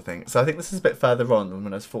 this was, I think. So I think this is a bit further on than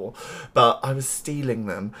when I was 4. But I was stealing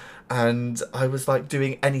them, and I was like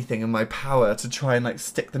doing anything in my power to try and like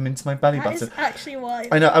stick them into my belly That button. is actually why.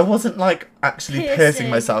 I know, I wasn't like actually piercing Piercing.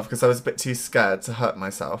 myself because I was a bit too scared to hurt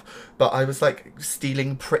myself. But I was like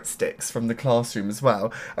stealing Pritt sticks from the classroom as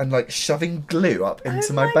well, and like shoving glue up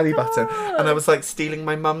into my my belly button. God. And I was like stealing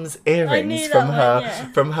my mum's earrings knew from that her one,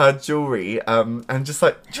 yeah. from her jewellery, and just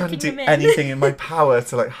like trying to Hooking do them in. anything in my power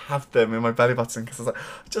to like have them in my belly button, because I was like,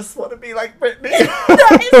 I just want to be like Britney.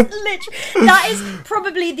 that is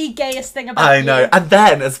probably the gayest thing about I know. you. And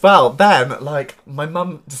then as well, like my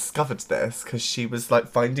mum discovered this because she was like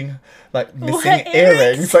finding like missing What,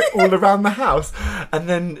 earrings like all around the house, and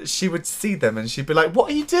then she would see them and she'd be like,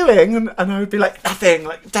 "What are you doing?" And I would be like, "Nothing.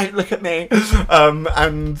 Like, don't look at me."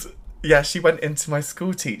 And yeah, she went into my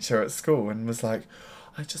school teacher at school and was like,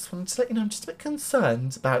 I just wanted to let you know, I'm just a bit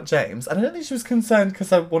concerned about James. And I don't think she was concerned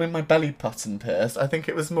because I wanted my belly button pierced. I think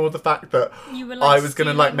it was more the fact that You were, I like, was going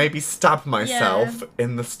to like stealing- maybe stab myself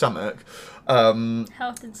in the stomach.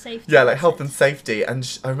 Health and safety. Yeah, like health and safety.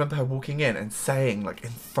 And I remember her walking in and saying, like, in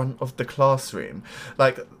front of the classroom,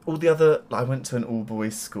 like, all the other... I went to an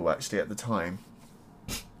all-boys school, actually, at the time.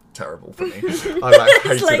 Terrible for me. I, like,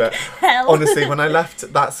 hated like it. hell. Honestly, when I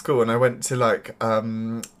left that school and I went to, like,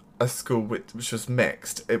 a school which was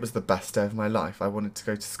mixed, it was the best day of my life. I wanted to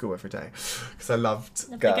go to school every day because I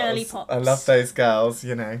loved The girls. girly pops. I love those girls,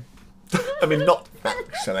 you know. I mean, not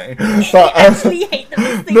actually, but I actually hate them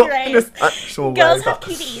as the not grade. in this actual Girls way. have but-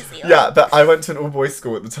 cuties. Yeah, but I went to an all-boys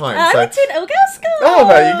school at the time. I so went to an all-girls school. oh,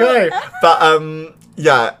 there you go. But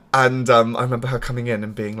yeah, and I remember her coming in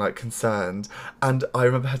and being like concerned, and I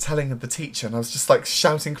remember her telling the teacher, and I was just like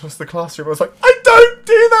shouting across the classroom. I was like, "I don't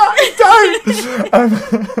do that! I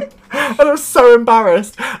don't!" And I was so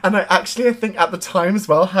embarrassed. And I think at the time as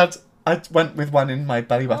well I went with one in my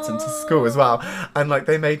belly button to school as well, and like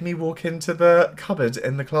they made me walk into the cupboard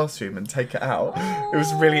in the classroom and take it out. It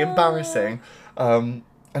was really embarrassing.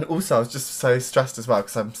 And also I was just so stressed as well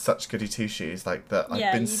because I'm such goody two shoes, like that Yeah, I've you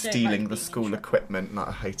been don't stealing like the being in school trouble. equipment, and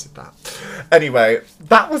I hated that. Anyway,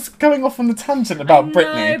 that was going off on the tangent about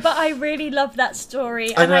Britney. No, but I really love that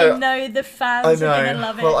story, I and know. I know the fans I are gonna know.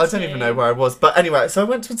 love it. Well, I don't too. even know where I was. But anyway, so I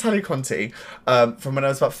went to Italia Conti from when I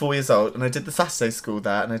was about 4 years old, and I did the Saturday school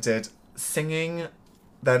there, and I did singing,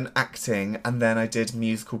 then acting, and then I did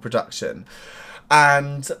musical production.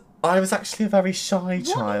 And I was actually a very shy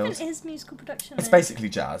child. What even is musical production? It's then? basically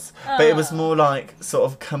jazz, but it was Oh. more like sort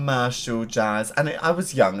of commercial jazz, and I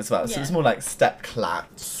was young as well, so it was Yeah. more like step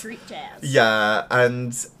claps. Street jazz. Yeah,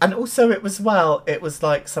 and also it was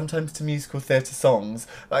like sometimes to musical theatre songs.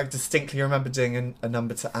 Like, I distinctly remember doing a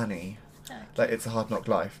number to Annie, Okay. like It's a Hard Knock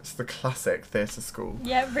Life. It's the classic theatre school,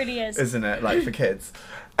 Yeah, it really is. isn't it? Like for kids.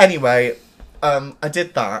 Anyway, I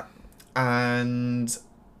did that, and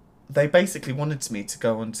they basically wanted me to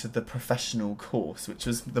go on to the professional course, which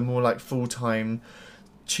was the more like full-time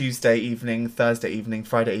Tuesday evening, Thursday evening,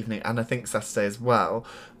 Friday evening, and I think Saturday as well.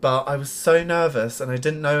 But I was so nervous, and I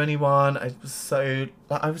didn't know anyone. I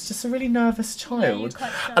was just a really nervous Yeah, you're child.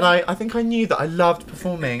 quite shy. And I think I knew that I loved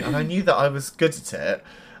performing, and I knew that I was good at it.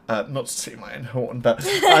 not to toot my own horn, but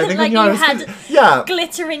I think like I knew I you was had good. Yeah.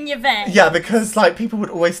 glitter in your veins. Yeah, because like people would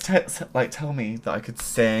always tell me that I could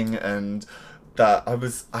sing and that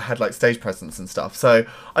I had like stage presence and stuff. So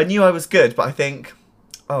I knew I was good, but I think,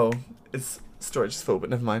 it's storage is full, but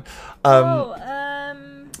never mind.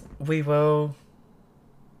 We will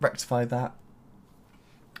rectify that.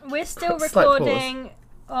 We're still Slight pause. recording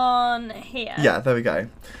on here. Yeah, there we go.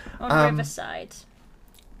 On Riverside.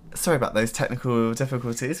 Sorry about those technical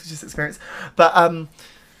difficulties we just experienced. But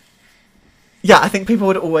yeah, I think people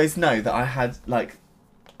would always know that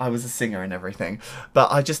I was a singer and everything,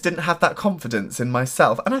 but I just didn't have that confidence in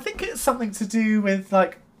myself. And I think it's something to do with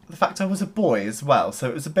like the fact I was a boy as well, so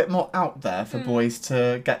it was a bit more out there for boys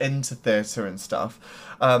to get into theatre and stuff.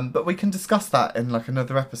 But we can discuss that in like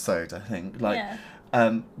another episode, I think. Like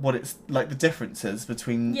what it's like, the differences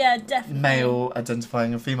between male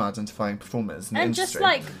identifying and female identifying performers in the industry. Just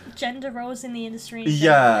like gender roles in the industry.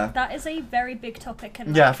 Yeah. Like, that is a very big topic,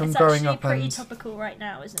 and from it's growing actually up pretty and topical right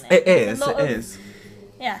now, isn't it? It is.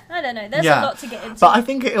 Yeah, I don't know. There's a lot to get into. But I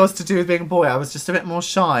think it was to do with being a boy. I was just a bit more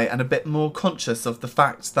shy and a bit more conscious of the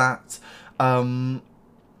fact that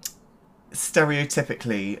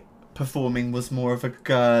stereotypically performing was more of a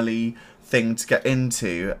girly thing to get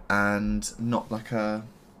into and not like a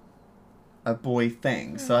boy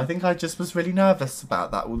thing. So I think I just was really nervous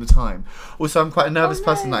about that all the time. Also, I'm quite a nervous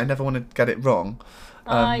person that I never want to get it wrong.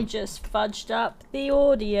 I just fudged up the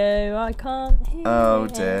audio. I can't hear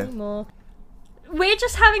it anymore. We're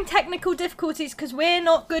just having technical difficulties because we're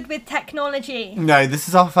not good with technology. No, this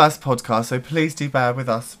is our first podcast, so please do bear with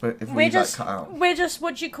us if we cut out. We're just,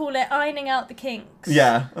 what do you call it, ironing out the kinks.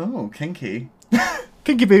 Yeah. Oh, kinky.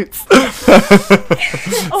 Kinky boots.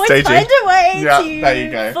 Always find a way there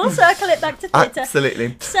you go. Full circle it back to theatre.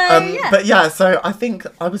 Absolutely. So, But yeah, so I think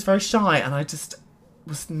I was very shy and I just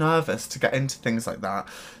was nervous to get into things like that.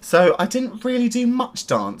 So I didn't really do much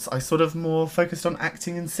dance. I sort of more focused on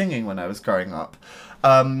acting and singing when I was growing up.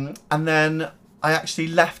 And then I actually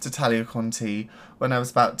left Italia Conti when I was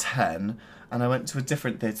about 10 and I went to a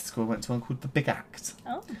different theatre school. I went to one called The Big Act.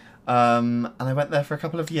 Oh. And I went there for a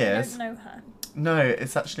couple of years. I don't know her. No,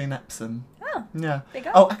 it's actually in Epsom. Oh. Yeah. Big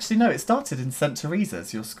Act? Oh, actually no, it started in St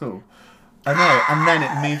Teresa's, your school. I know, and then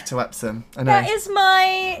it moved to Epsom. I know. That is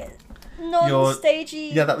my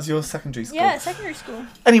non-stagey... Yeah, that was your secondary school. Yeah, secondary school.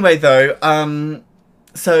 Anyway, though,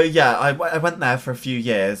 so yeah, I went there for a few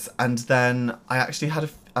years, and then I actually had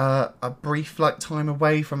a brief time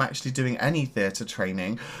away from actually doing any theatre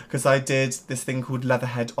training, because I did this thing called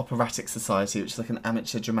Leatherhead Operatic Society, which is like an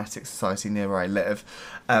amateur dramatic society near where I live,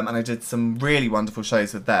 and I did some really wonderful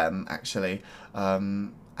shows with them, actually.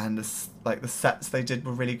 And the sets they did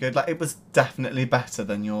were really good. Like, it was definitely better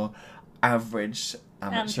than your average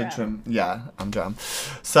amateur drum.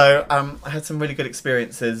 So I had some really good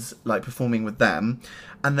experiences like performing with them,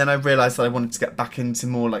 and then I realised that I wanted to get back into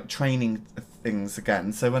more like training things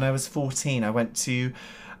again. So when I was 14, I went to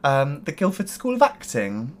the Guildford School of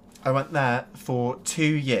Acting. I went there for 2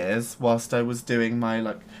 years whilst I was doing my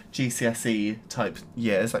like GCSE type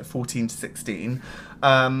years, like 14 to 16,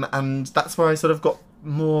 and that's where I sort of got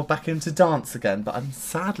more back into dance again. But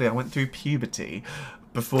sadly I went through puberty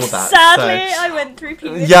before that. Sadly, I went through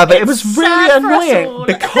puberty. Yeah, but it was really annoying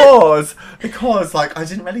because like I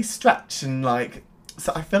didn't really stretch, and like,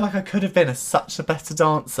 so I feel like I could have been such a better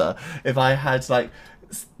dancer if I had like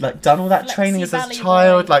done all that training as a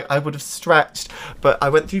child. Like, I would have stretched, but I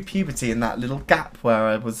went through puberty in that little gap where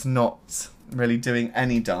I was not really doing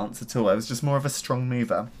any dance at all. I was just more of a strong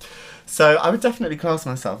mover. So I would definitely class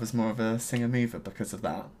myself as more of a singer mover because of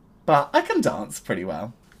that. But I can dance pretty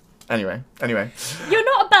well. Anyway. You're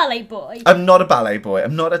not a ballet boy. I'm not a ballet boy.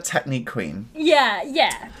 I'm not a technique queen.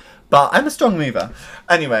 Yeah. But I'm a strong mover.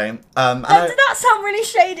 Anyway, did that sound really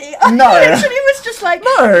shady? No. I literally was just like,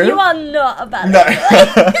 no. You are not a ballet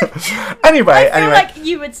boy. Anyway. I feel like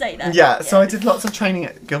you would say that. Yeah, so I did lots of training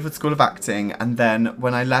at Guildford School of Acting, and then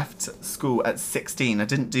when I left school at 16, I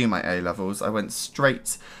didn't do my A-levels. I went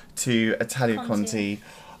straight to Italia Conti,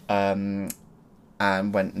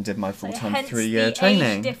 and went and did my full-time 3-year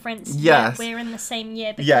training. Age difference. Yes. We're in the same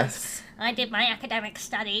year because I did my academic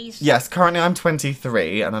studies. Yes, currently I'm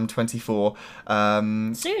 23 and I'm 24.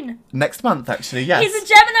 Soon. Next month, actually, yes. He's a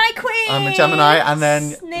Gemini queen! I'm a Gemini, and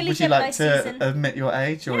then Nearly would you Gemini like to season. admit your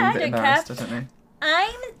age, or are you a bit embarrassed? I don't know.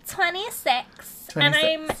 I'm 26, and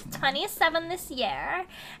I'm 27 this year,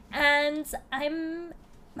 and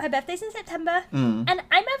my birthday's in September, and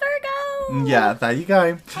I'm a Virgo. Yeah, there you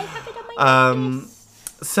go. I have it on my necklace.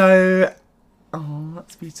 So, oh,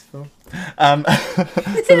 that's beautiful.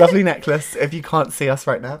 It's a lovely necklace, if you can't see us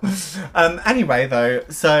right now. Anyway, though,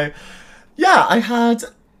 so, yeah, I had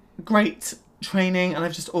great training, and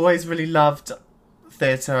I've just always really loved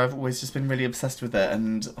theatre. I've always just been really obsessed with it,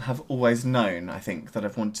 and have always known, I think, that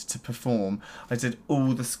I've wanted to perform. I did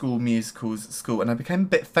all the school musicals at school, and I became a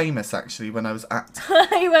bit famous actually when I was at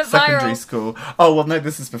You went secondary viral. school. Oh well, no,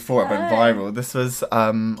 this is before I went viral. This was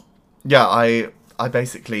I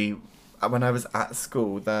basically, when I was at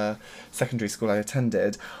school, the secondary school I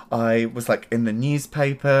attended, I was like in the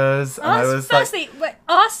newspapers, and I was firstly, wait,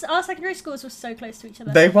 our secondary schools were so close to each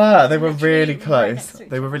other. They were Literally really right close. next to each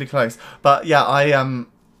They were other. really close. But yeah,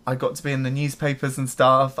 I got to be in the newspapers and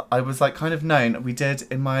stuff. I was like kind of known. We did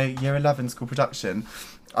in my year 11 school production,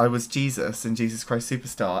 I was Jesus in Jesus Christ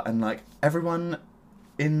Superstar, and like everyone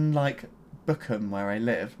in like Bookham where I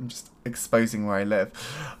live, I'm just exposing where I live,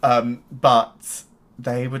 but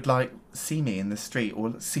they would like see me in the street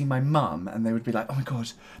or see my mum, and they would be like, oh my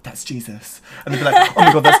god, that's Jesus, and they'd be like, oh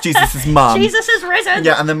my god, that's Jesus's mum. Jesus is risen.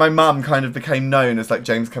 Yeah, and then my mum kind of became known as like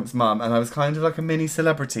James Kemp's mum, and I was kind of like a mini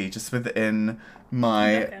celebrity just within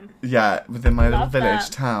my within my little village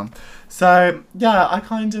town. So yeah, I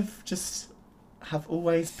kind of just have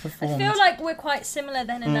always performed. I feel like we're quite similar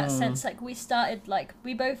then in that sense. Like we started, like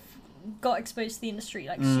we both got exposed to the industry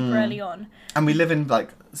like super early on, and we live in like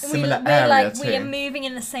similar we're area like too. we are moving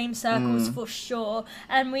in the same circles for sure,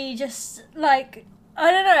 and we just like, I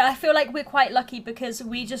don't know, I feel like we're quite lucky because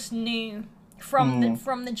we just knew from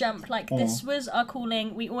the jump, like this was our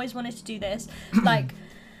calling. We always wanted to do this. Like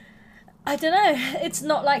I don't know, it's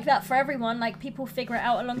not like that for everyone, like people figure it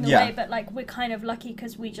out along the way, but like we're kind of lucky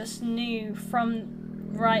because we just knew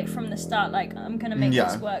from the start, like I'm gonna make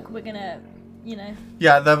this work, we're gonna, you know.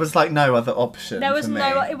 Yeah, there was like no other option. There was for me.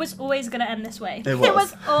 it was always going to end this way. It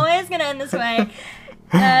was always going to end this way.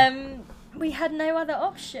 We had no other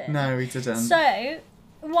option. No, we didn't. So,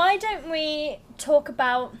 why don't we talk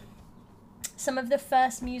about some of the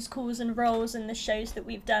first musicals and roles in the shows that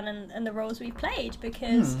we've done and the roles we've played?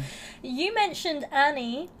 Because you mentioned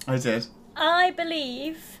Annie. I did. I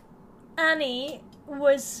believe Annie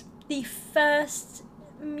was the first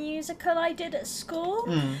musical I did at school.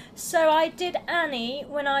 So I did Annie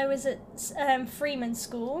when I was at Freeman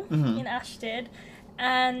School in Ashton,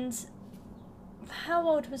 and how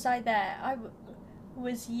old was I there? I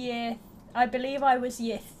believe I was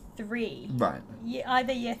year 3. Right.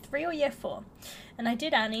 Either year 3 or year 4. And I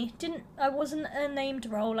did Annie. I wasn't a named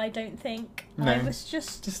role, I don't think. No. I was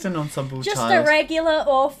just an ensemble just child. a regular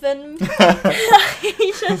orphan.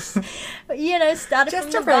 I just, you know, started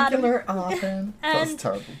Just from a the bottom. regular orphan. That's And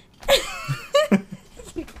terrible.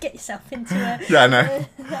 you get yourself into it. Yeah, I know.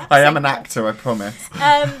 I am an actor, I promise.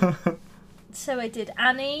 So I did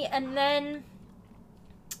Annie, and then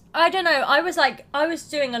I don't know, I was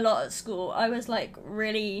doing a lot at school. I was like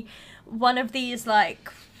really one of these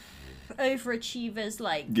like overachievers.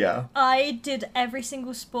 Like I did every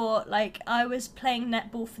single sport. Like I was playing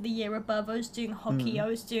netball for the year above, I was doing hockey, I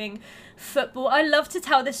was doing football. I love to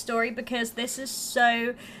tell this story because this is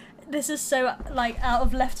so like out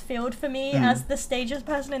of left field for me as the stagest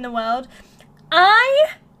person in the world. I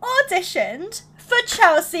auditioned for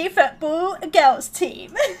Chelsea football girls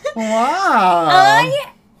team. Wow.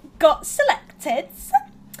 I got selected,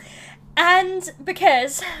 and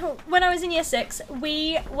because when I was in year 6,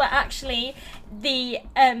 we were actually the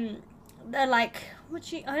like,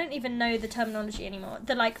 I don't even know the terminology anymore.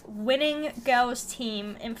 The like winning girls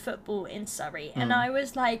team in football in Surrey, and I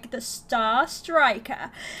was like the star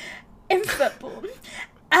striker in football.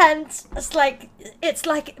 And it's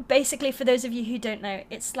like basically, for those of you who don't know,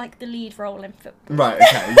 it's like the lead role in football. Right,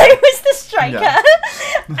 okay. I was the striker.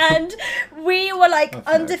 And we were like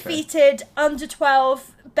undefeated, under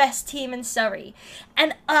 12, best team in Surrey.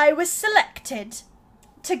 And I was selected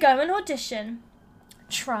to go and audition,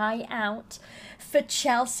 try out for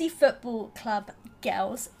Chelsea Football Club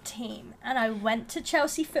girls team. And I went to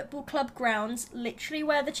Chelsea Football Club grounds, literally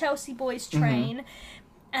where the Chelsea boys train.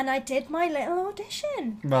 And I did my little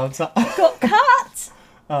audition. Well done. Got cut.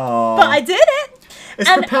 Oh. But I did it. It's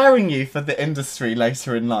preparing you for the industry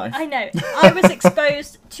later in life. I know. I was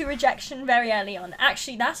exposed to rejection very early on.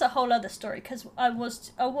 Actually, that's a whole other story, because I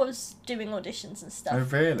was doing auditions and stuff.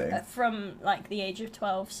 Oh, really? From like the age of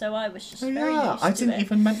 12, so I was just very yeah, used I to didn't it.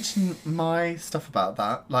 even mention my stuff about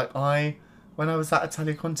that. Like when I was at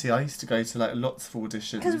Italia Conti, I used to go to like lots of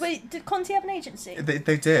auditions. Because did Conti have an agency?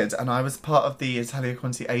 They did, and I was part of the Italia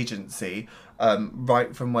Conti agency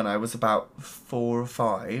right from when I was about 4 or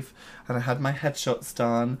 5, and I had my headshots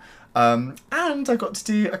done, and I got to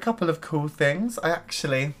do a couple of cool things.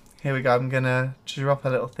 Here we go, I'm going to drop a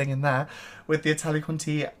little thing in there. With the Italia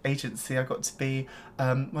Conti agency, I got to be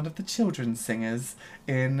one of the children's singers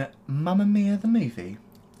in Mamma Mia the movie.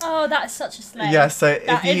 Oh, that's such a slay. Yeah, so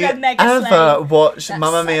That if is you a mega ever slay. watch That's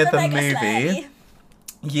Mamma Mia such a the mega movie, slay.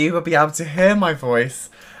 you will be able to hear my voice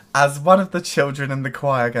as one of the children in the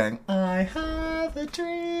choir going, I have a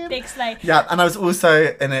dream. Big slay. Yeah, and I was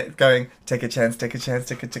also in it going, take a chance, take a chance,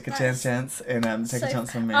 take a chance, in Take a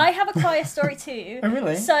Chance on Me. I have a choir story too. Oh,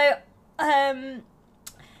 really? So,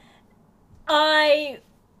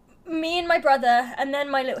 me and my brother, and then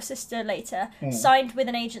my little sister later, signed with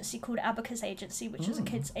an agency called Abacus Agency, which is a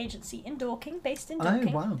kids agency in Dorking, based in Dorking.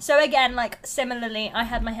 Oh, wow. So again, like, similarly, I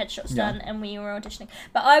had my headshots done and we were auditioning.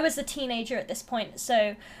 But I was a teenager at this point,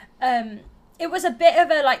 so it was a bit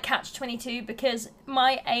of a, like, catch-22 because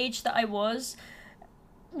my age that I was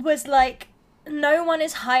like, no one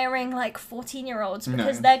is hiring, like, 14-year-olds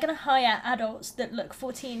because they're going to hire adults that look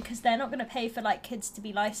 14 because they're not going to pay for, like, kids to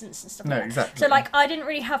be licensed and stuff like that. Exactly. So, like, I didn't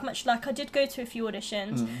really have much luck. I did go to a few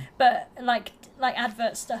auditions, but, like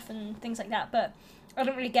advert stuff and things like that, but I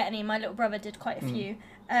didn't really get any. My little brother did quite a few.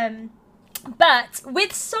 But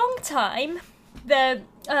with Song Time, the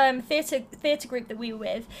theatre group that we were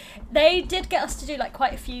with, they did get us to do, like,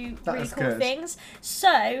 quite a few really cool things.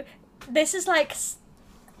 So, this is, like,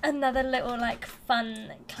 another little, like,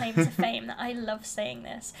 fun claim to fame that I love saying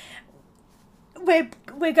this. We're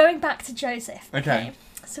going back to Joseph. Okay.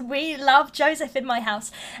 So we love Joseph in my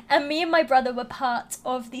house, and me and my brother were part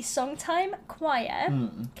of the Songtime choir,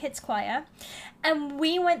 kids choir, and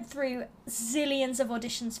we went through zillions of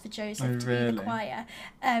auditions for Joseph to be the choir.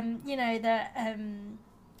 You know the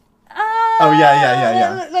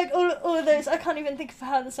like all of those. I can't even think of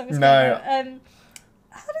how the song is going.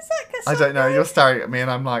 How does that go? I don't know. You're staring at me,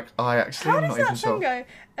 and I'm like, I actually am not even sure. How does that song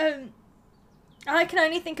go? I can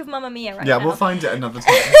only think of Mamma Mia right now. Yeah, we'll find it another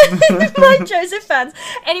time. Like Joseph fans.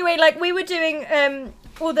 Anyway, like, we were doing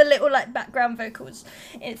all the little, like, background vocals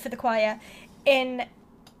for the choir in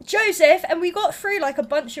Joseph, and we got through, like, a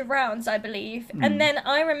bunch of rounds, I believe. And then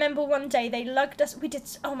I remember one day they lugged us. We did,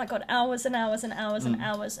 oh my god, hours and hours and hours and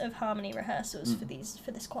hours of harmony rehearsals for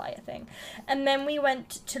this choir thing. And then we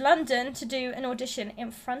went to London to do an audition in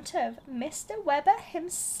front of Mr. Webber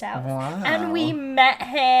himself. Wow. And we met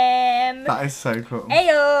him. That is so cool.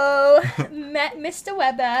 Ayo! Met Mr.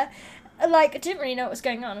 Webber. Like, I didn't really know what was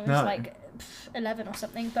going on. It was like 11 or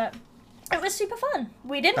something, but it was super fun.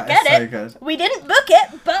 We didn't get it. So good. We didn't book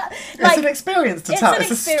it, but, like, it's an experience to tell. It's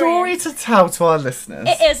a story to tell to our listeners.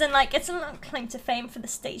 It is, and, like, it's a claim to fame for the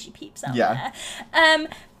Stagey peeps out there.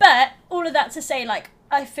 But all of that to say, like,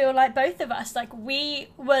 I feel like both of us, like, we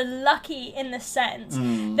were lucky in the sense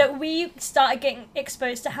that we started getting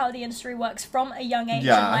exposed to how the industry works from a young age.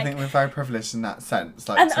 Yeah, and, like, I think we're very privileged in that sense.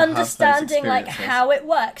 Like, and understanding, like, how it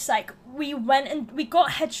works. Like, we went and we got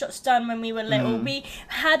headshots done when we were little. We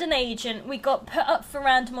had an agent. We got put up for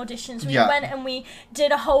random auditions. We went and we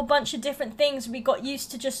did a whole bunch of different things. We got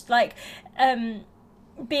used to just, like,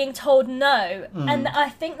 being told no. And I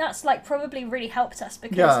think that's, like, probably really helped us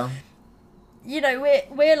because... You know,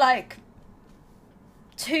 we're like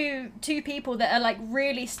two people that are, like,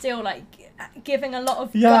 really still, like, giving a lot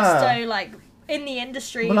of gusto, like, in the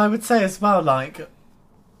industry. Well, I would say as well, like,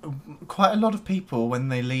 quite a lot of people when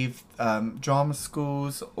they leave drama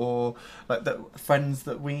schools, or like the friends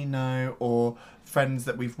that we know or friends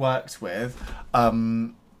that we've worked with,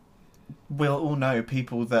 we'll all know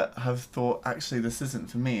people that have thought, actually, this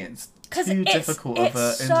isn't for me. It's too difficult of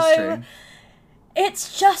an industry.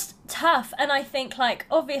 It's just tough, and I think, like,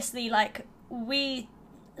 obviously, like, we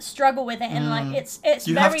struggle with it, and, like, it's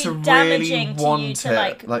you very damaging to you to,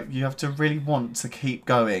 like, you have to really want to keep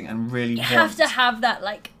going and really have to have that,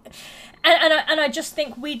 like, and I just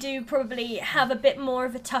think we do probably have a bit more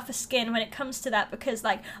of a tougher skin when it comes to that, because,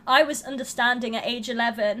 like, I was understanding at age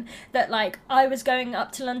 11 that, like, I was going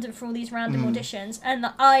up to London for all these random auditions, and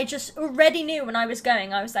I just already knew when I was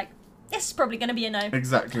going, I was like, this is probably going to be a no.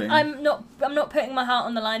 Exactly. I'm not putting my heart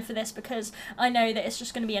on the line for this because I know that it's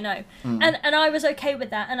just going to be a no. And I was okay with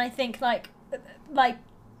that. And I think, like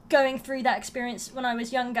going through that experience when I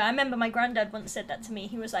was younger, I remember my granddad once said that to me.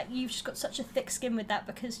 He was like, you've just got such a thick skin with that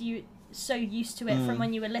because you so used to it from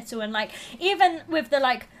when you were little. And, like, even with the,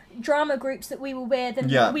 like, drama groups that we were with,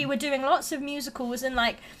 and we were doing lots of musicals, and,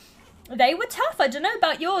 like, they were tough. I don't know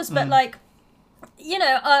about yours, but, like, you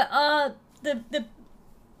know,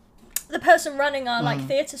 the person running our, like,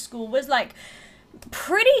 theatre school was, like,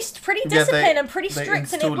 pretty disciplined and pretty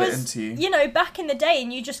strict, and it was, you know, back in the day,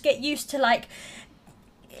 and you just get used to, like,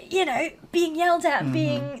 you know, being yelled at,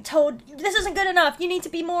 being told, this isn't good enough, you need to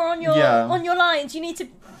be more on your lines, you need to,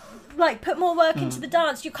 like, put more work into the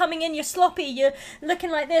dance, you're coming in, you're sloppy, you're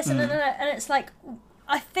looking like this, and it's like,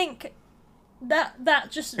 I think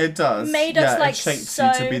that just it does made us, like, it shapes so...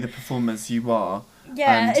 you to be the performers you are.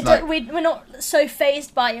 Yeah, And, we're not so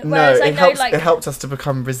phased by it. No, Whereas it helped us to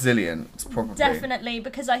become resilient, probably. Definitely,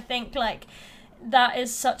 because I think like that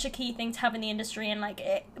is such a key thing to have in the industry, and like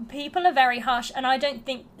people are very harsh, and I don't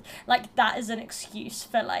think like that is an excuse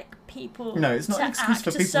for like people. No, it's not an excuse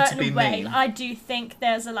for people to be mean. I do think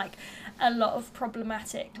there's a lot of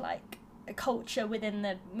problematic like culture within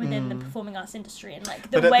the performing arts industry, and like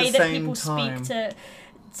the way that people speak to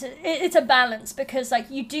it's a balance, because like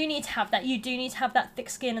you do need to have that thick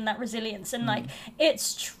skin and that resilience, and like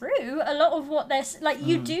it's true, a lot of what there's like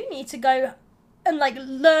you do need to go and like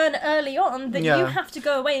learn early on that you have to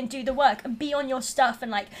go away and do the work and be on your stuff and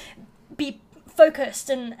like be focused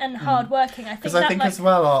and hard working. I think because I think as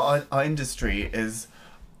well our industry is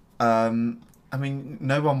I mean,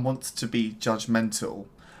 no one wants to be judgmental,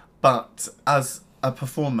 but as a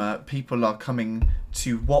performer, people are coming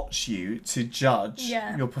to watch you, to judge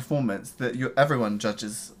your performance. That everyone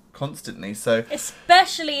judges constantly. So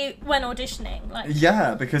especially when auditioning,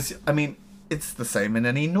 like because I mean it's the same in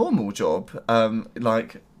any normal job.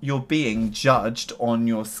 Like you're being judged on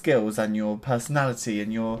your skills and your personality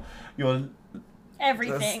and your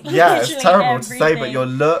everything. Yeah, it's terrible to say, but your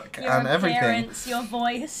look and everything. Your appearance, your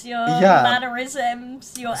voice, your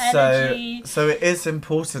mannerisms, your energy. So it is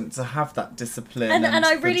important to have that discipline and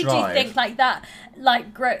I really do think like that,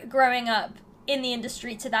 like growing up in the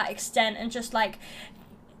industry to that extent, and just like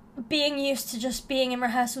being used to just being in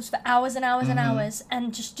rehearsals for hours and hours and hours,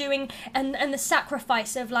 and just doing and the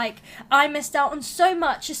sacrifice of like I missed out on so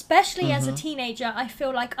much, especially as a teenager. I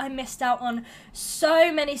feel like I missed out on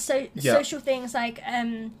so many social things. Like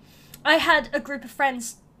I had a group of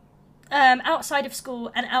friends outside of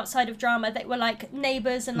school and outside of drama that were like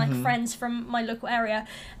neighbours and like friends from my local area,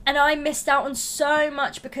 and I missed out on so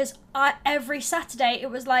much because every Saturday it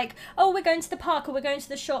was like, oh, we're going to the park, or we're going to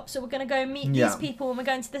the shops, or we're going to go meet these people, and we're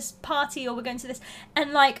going to this party, or we're going to this,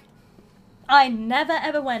 and like I never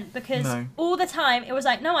ever went, because all the time it was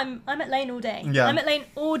like, no, I'm at Lane all day. I'm at Lane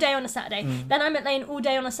all day on a Saturday, then I'm at Lane all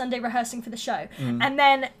day on a Sunday rehearsing for the show, and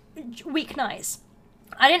then weeknights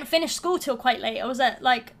I didn't finish school till quite late. I was at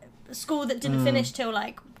like school that didn't finish till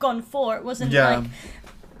like gone 4. It wasn't like,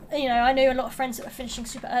 you know, I knew a lot of friends that were finishing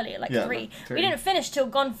super early at like 3. We didn't finish till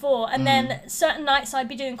gone 4, and then certain nights I'd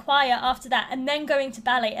be doing choir after that, and then going to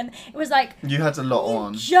ballet, and it was like you had a lot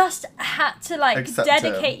on. Just had to like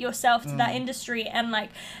dedicate yourself to that industry, and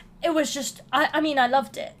like it was just I mean I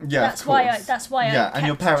loved it. That's why I and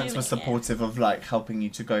your parents were supportive of like helping you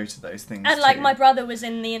to go to those things. And like my brother was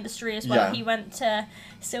in the industry as well. He went to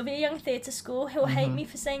Sylvia Young Theatre School. He'll hate me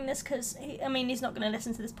for saying this, because he's not going to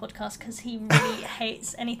listen to this podcast, because he really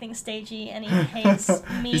hates anything stagey, and he hates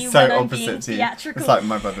me he's so when I'm opposite being to you. theatrical. It's like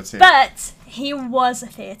my brother too. But he was a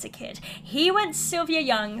theatre kid. He went to Sylvia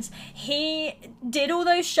Young's. He did all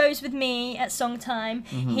those shows with me at Songtime.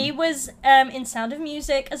 He was in Sound of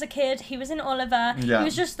Music as a kid. He was in Oliver. He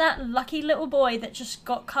was just that lucky little boy that just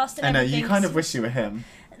got cast in everything. I know, you kind of wish you were him.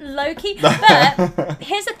 Low-key. But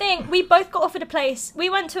here's the thing, we both got offered a place. We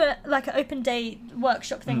went to an open day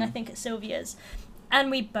workshop thing, I think, at Sylvia's, and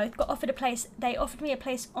we both got offered a place. They offered me a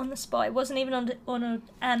place on the spot. It wasn't even on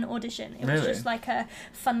an audition. It was just like a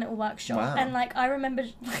fun little workshop. Wow. And like I remember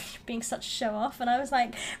being such a show off, and I was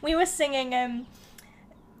like, we were singing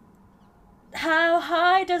how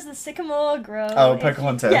high does the sycamore grow? Oh,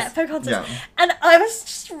 Pocahontas. Yeah, Pocahontas. Yeah. And I was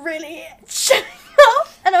just really showing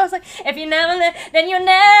off. And I was like, if you never know, then you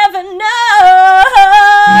never know.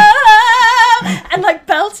 And like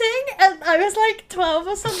belting. And I was like 12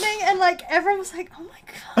 or something. And like everyone was like, oh my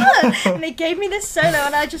God. And they gave me this solo,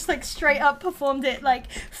 and I just like straight up performed it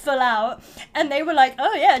like full out. And they were like,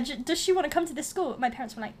 oh yeah, does she want to come to this school? My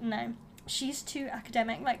parents were like, no. She's too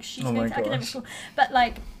academic, like she's going to academic school. But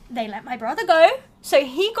like they let my brother go, so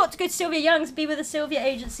he got to go to Sylvia Young's, be with the Sylvia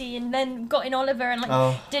agency, and then got in Oliver, and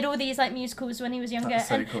like did all these like musicals when he was younger. That's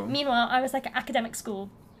so and cool. Meanwhile I was like at academic school.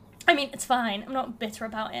 I mean, it's fine, I'm not bitter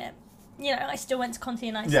about it, you know. I still went to Conti,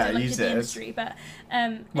 and I still like did the industry, but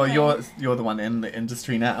well, you're the one in the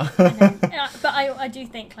industry now. But I do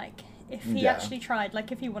think like if he actually tried,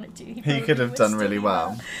 like if he wanted to, he could have done really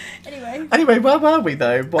well. Anyway, where were we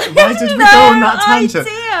though? Why did we go on that tangent?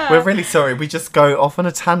 Idea. We're really sorry. We just go off on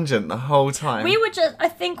a tangent the whole time. I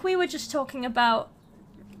think we were just talking about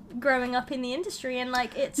growing up in the industry, and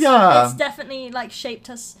like it's definitely like shaped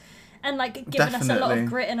us, and like given us a lot of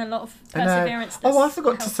grit and a lot of perseverance. I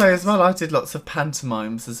forgot to say as well, I did lots of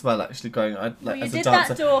pantomimes as well, actually, growing as a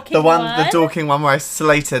dancer. That the Dorking one where I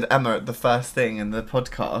slated Emma at the first thing in the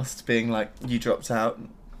podcast, being like, you dropped out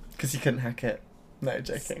because you couldn't hack it. No,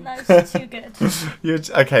 joking. No, it's too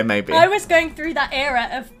good. Okay, maybe. I was going through that era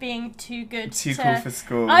of being too good. Too cool for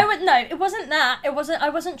school. No, it wasn't that. I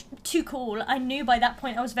wasn't too cool. I knew by that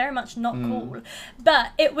point I was very much not cool.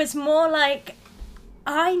 But it was more like,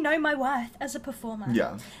 I know my worth as a performer.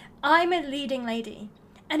 Yeah. I'm a leading lady.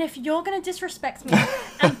 And if you're going to disrespect me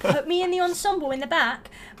and put me in the ensemble in the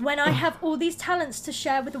back when I have all these talents to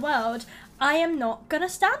share with the world, I am not going to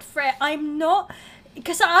stand for it. I'm not...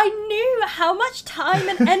 Because I knew how much time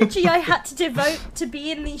and energy I had to devote to be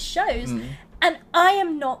in these shows. And I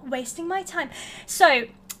am not wasting my time. So,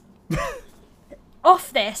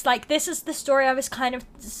 off this, like, this is the story I was kind of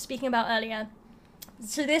speaking about earlier.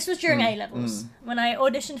 So this was during A-levels, when I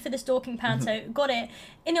auditioned for this Dorking Panto, got it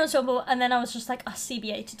in the ensemble, and then I was just like,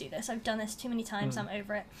 CBA to do this. I've done this too many times, I'm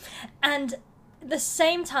over it. And the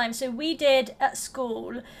same time, so we did at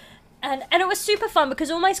school... And it was super fun because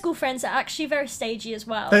all my school friends are actually very stagey as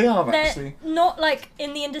well. They're actually. Not like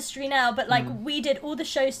in the industry now, but like we did all the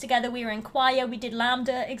shows together. We were in choir. We did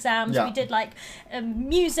Lambda exams. We did like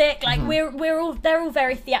music. Like they're all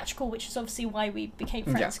very theatrical, which is obviously why we became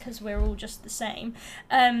friends because we're all just the same.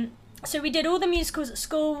 So we did all the musicals at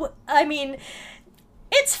school. I mean,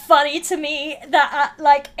 it's funny to me that at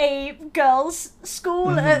like a girls'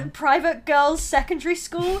 school, a private girls' secondary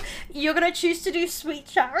school, you're gonna choose to do Sweet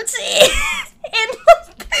Charity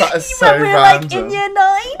that is so when we're random. like in year 9.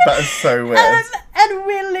 That is so weird. And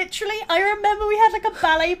we're literally, I remember we had like a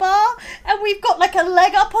ballet bar, and we've got like a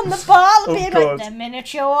leg up on the bar, being like, the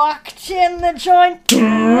minute you walked in the joint.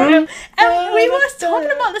 And we were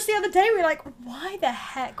talking about this the other day. We were like, why the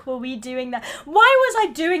heck were we doing that? Why was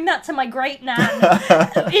I doing that to my great nan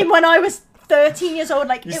when I was 13 years old?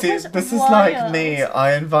 Like, this is like me.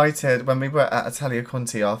 I invited, when we were at Italia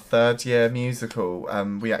Conti, our 3rd year musical,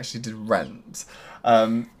 we actually did Rent.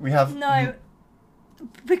 We have... No,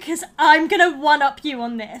 because I'm going to one-up you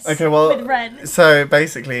on this. Okay, well, with Rent. So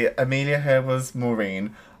basically, Amelia here was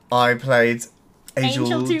Maureen. I played Angel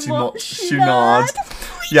Dumont Chouinard.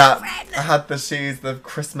 Yeah, I had the shoes, the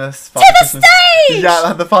Christmas... To the stage! Yeah, I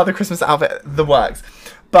had the Father Christmas outfit, the works.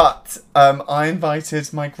 But I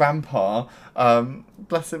invited my grandpa.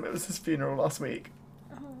 Bless him, it was his funeral last week.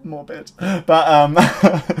 Morbid. But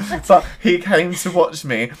but he came to watch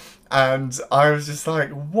me, and I was just like,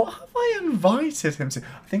 what have I invited him to?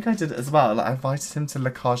 I think I did it as well. Like, I invited him to Le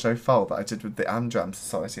Cage aux Folles that I did with the Amdram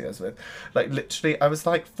Society I was with. Like, literally, I was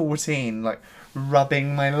like 14, like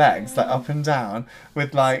rubbing my legs like up and down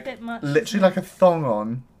with like literally like a thong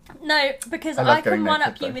on. No, because I can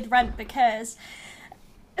one-up you with Rent because...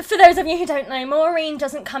 For those of you who don't know, Maureen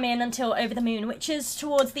doesn't come in until Over the Moon, which is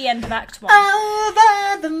towards the end of Act 1.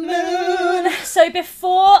 Over the moon! So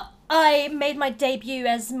before I made my debut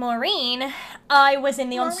as Maureen, I was in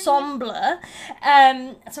the ensemble. So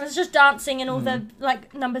I was just dancing and all the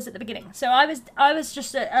like numbers at the beginning. So I was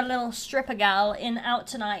just a little stripper gal in Out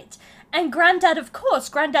Tonight. And Grandad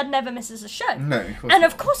never misses a show. No, of course and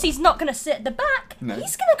not. of course he's not going to sit at the back. No.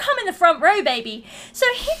 He's going to come in the front row, baby. So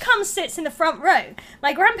he sits in the front row.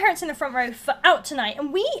 My grandparents in the front row for Out Tonight.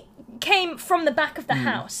 And we came from the back of the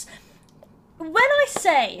house. When I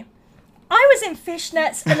say I was in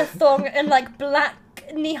fishnets and a thong and like black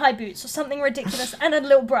knee-high boots or something ridiculous and a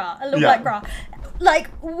little black bra. Like,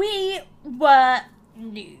 we were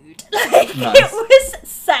nude. Like, nice. It was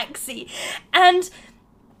sexy. And...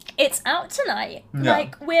 it's Out Tonight. Yeah.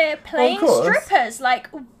 Like, we're playing strippers. Like,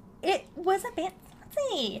 it was a bit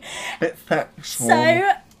funny. Bit sexual. So,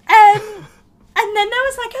 and then there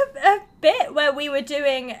was like a bit where we were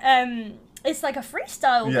doing, it's like a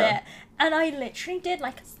freestyle bit. And I literally did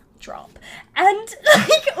like a drop. And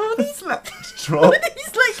like all these... drop? All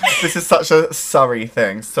these, like... This is such a Surrey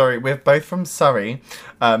thing. Sorry, we're both from Surrey,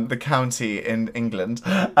 the county in England.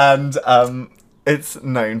 And it's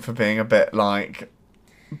known for being a bit like...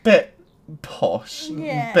 bit posh,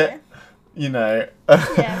 bit, you know.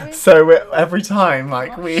 So every time,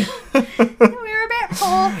 like we're a bit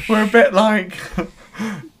posh. We're a bit like,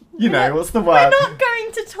 you know, what's the word? We're not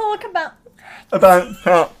going to talk about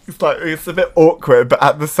how it's like it's a bit awkward, but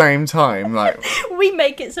at the same time, like we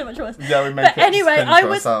make it so much worse. Yeah, we make it. But anyway,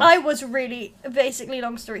 ourselves. I was really basically,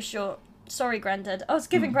 long story short. Sorry, Grandad. I was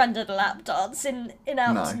giving Grandad a lap dance in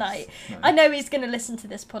Out Tonight. Nice. I know he's going to listen to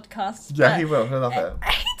this podcast. Yeah, he will. He'll love it.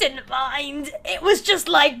 He didn't mind. It was just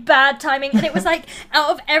like bad timing. And it was like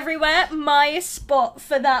out of everywhere, my spot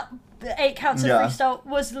for that 8 counts of freestyle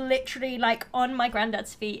was literally like on my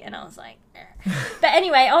granddad's feet. And I was like, eh. But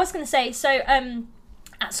anyway, I was going to say, so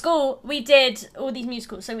at school we did all these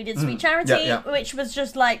musicals. So we did Sweet Charity, which was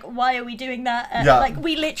just like, why are we doing that? Like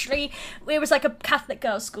we literally, it was like a Catholic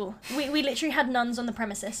girls' school. We literally had nuns on the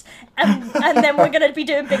premises, and then we're gonna be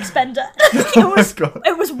doing Big Spender.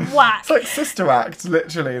 It was whack. It's like Sister Act,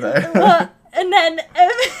 literally though. Well, and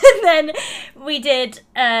then we did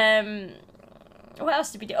what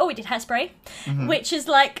else did we do? Oh, we did Hairspray, which is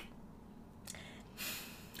like,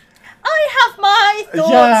 I have my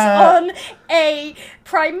thoughts on a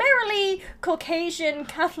primarily Caucasian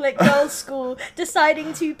Catholic girls' school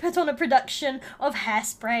deciding to put on a production of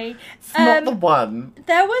Hairspray. It's not the one.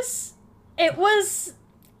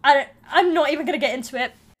 I'm not even going to get into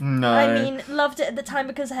it. No. I mean, loved it at the time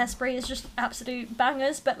because Hairspray is just absolute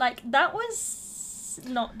bangers, but like, that was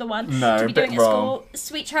not the one to be doing at school.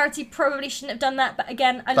 Sweet Charity probably shouldn't have done that, but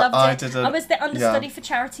again, I loved it. I was the understudy for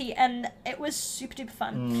Charity, and it was super duper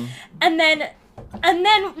fun. And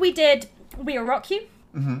then we did We Will Rock You.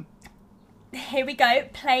 Here we go.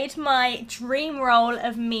 Played my dream role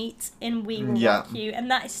of Meat in We Will Rock You, and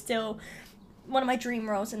that is still one of my dream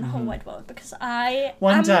roles in the whole wide world, because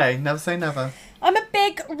One day, never say never. I'm a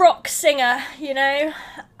big rock singer, you know.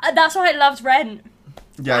 That's why I loved Rent.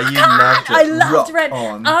 Yeah, you loved it. I loved Rock Rent.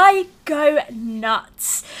 on. I go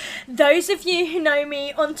nuts. Those of you who know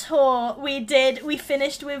me on tour, we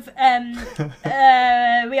finished with We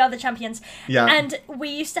Are the Champions. Yeah. And we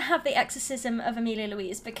used to have the exorcism of Amelia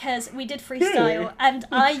Louise because we did freestyle, and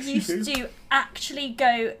I used to actually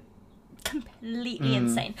go completely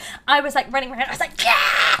insane. I was like running around, I was like,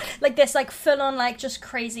 yeah! Like this, like full on, like just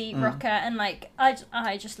crazy rocker, and like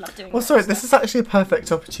I just love doing Well, sorry, this is actually a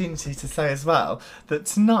perfect opportunity to say as well that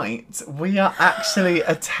tonight we are actually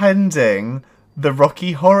attending the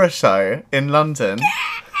Rocky Horror Show in London.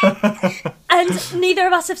 And neither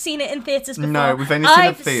of us have seen it in theatres before. No, we've only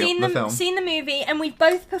seen the film. Seen the movie, and we've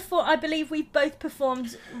both performed. I believe we've both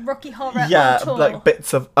performed Rocky Horror. Yeah, on tour. like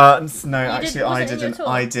bits of. No, actually, was I it in your didn't. tour?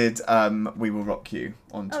 I did. We Will Rock You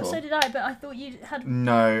on tour. Oh, so did I. But I thought you had.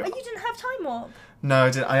 No. Oh, you didn't have Time Warp. No, I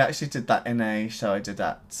didn't. I actually did that in a show I did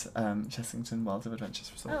at Chessington Wilds of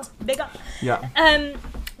Adventures Resort. Oh, big up. Yeah.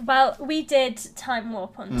 Well, we did Time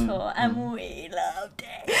Warp on tour, and we loved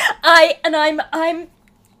it.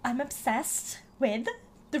 I'm obsessed with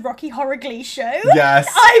the Rocky Horror Glee show. Yes.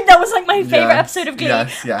 That was like my favourite episode of Glee.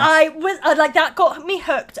 Yes. I like, that got me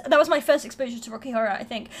hooked. That was my first exposure to Rocky Horror, I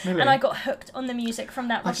think. Really? And I got hooked on the music from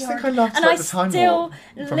that Rocky Horror. I loved and I the Time still Warp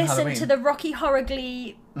from listen Halloween. to the Rocky Horror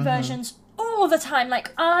Glee versions all the time.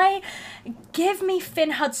 Like, give me Finn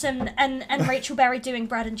Hudson and Rachel Berry doing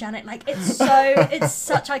Brad and Janet. Like, it's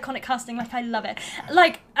such iconic casting. Like, I love it.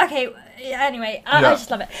 Like, okay, anyway, I just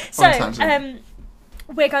love it. So,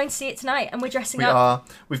 we're going to see it tonight, and we're dressing up. We are.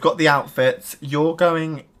 We've got the outfits. You're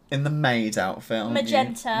going in the maid outfit, aren't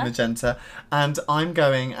Magenta. you? Magenta. And I'm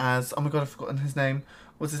going as, oh my god, I've forgotten his name.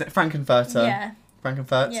 What's his name? Frankenfurter. Yeah.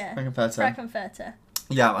 Frankenfurt? Yeah. Frankenfurter.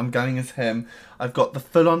 Yeah, I'm going as him. I've got the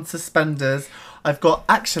full-on suspenders. I've got,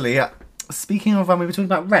 actually, speaking of when we were talking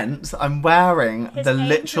about Rent, I'm wearing the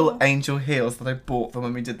literal angel heels that I bought for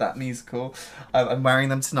when we did that musical. I'm wearing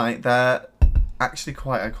them tonight. They're actually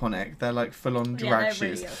quite iconic. They're like full-on drag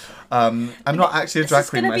shoes. Really I'm not actually a drag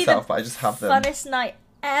queen myself, but I just have them. Funnest night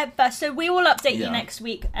ever. So we will update you next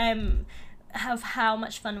week of how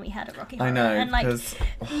much fun we had at Rocky Horror. I know. And like,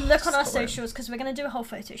 look on our socials, because we're going to do a whole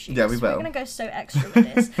photo shoot. Yeah, we will. We're going to go so extra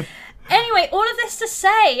with this. Anyway, all of this to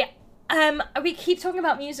say, we keep talking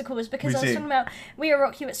about musicals because I was talking about We Will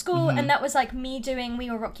Rock You at school, and that was like me doing We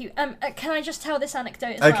Will Rock You. Can I just tell this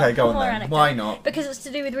anecdote as well? Okay, go on then. Why not? Because it's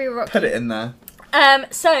to do with We Will Rock You. Put it in there.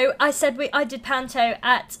 So I said I did Panto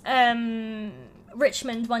at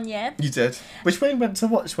Richmond one year. You did. Which we went to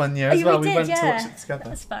watch one year as well. We went to watch it together. That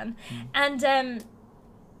was fun. And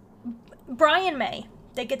Brian May,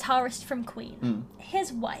 the guitarist from Queen,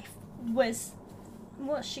 his wife was,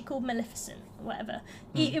 what's she called? Maleficent, whatever.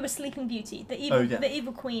 It was Sleeping Beauty, the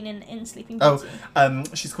evil queen in Sleeping Beauty.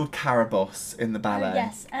 She's called Carabosse in the ballet.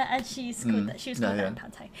 Yes, and she's called that. She was called that in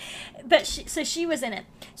Panto. But she was in it.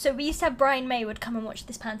 So we used to have Brian May would come and watch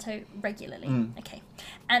this Panto regularly. Okay,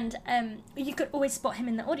 and you could always spot him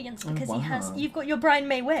in the audience because you've got your Brian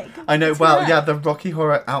May wig. I know. Well, yeah, the Rocky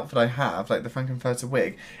Horror outfit I have, like the Frankenfurter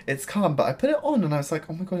wig, it's calm, but I put it on and I was like,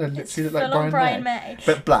 oh my god, I literally look like Brian May.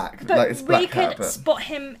 But black, but like it's black. We could spot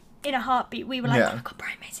him in a heartbeat. We were like, oh my god,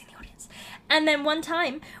 Brian May's in the audience. And then one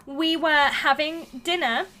time we were having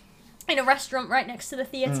dinner in a restaurant right next to the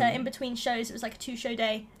theatre in between shows. It was like a 2-show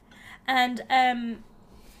day. And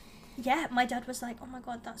my dad was like, oh my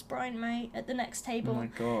god, that's Brian May at the next table. Oh my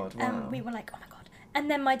god, wow. We were like, oh my god. And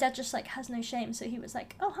then my dad just, like, has no shame. So he was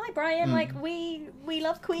like, oh, hi, Brian. Like, we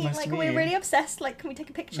love Queen. Nice like, to meet we're you. really obsessed. Like, can we take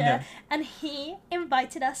a picture? Yeah. And he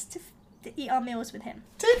invited us to eat our meals with him.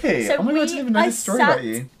 Did he? So oh my God, I didn't even know this story about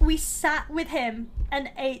you. We sat with him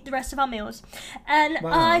and ate the rest of our meals. And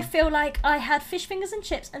Wow. I feel like I had fish fingers and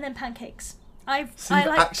chips and then pancakes. So you've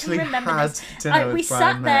actually can remember had this. dinner with we Brian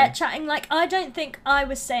sat there May. chatting. Like, I don't think I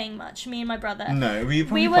was saying much, me and my brother. No, were you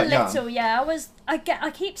probably We were quite little, young? yeah.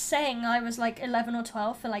 I keep saying I was like 11 or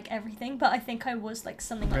 12 for like everything, but I think I was like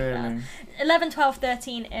something like that. Really? 11, 12,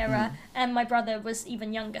 13 era, and my brother was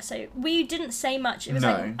even younger. So we didn't say much. It was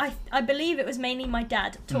No. like, I believe it was mainly my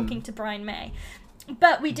dad talking to Brian May.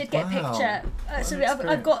 But we did get a Wow. picture. So What an I've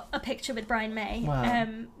experience. got a picture with Brian May, Wow.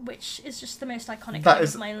 which is just the most iconic That thing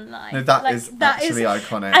is- of my life. No, that Like, is that actually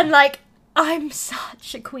iconic. And like, I'm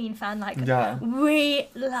such a Queen fan. Like, Yeah. we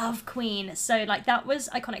love Queen. So like, that was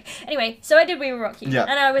iconic. Anyway, so I did We Will Rock You, Yeah.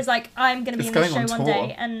 and I was like, I'm gonna be It's in this going show on one tour.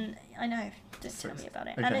 day, and I know. Just tell me about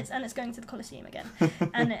it, and Okay. it's going to the Coliseum again,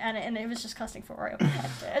 and it was just casting for Royal.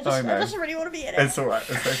 I know. just really want to be in it It's alright,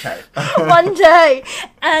 it's okay. one day.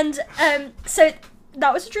 And so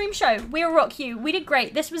that was a dream show. We Will Rock You. We did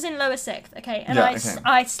great. This was in lower sixth, okay? And Yeah, I, okay.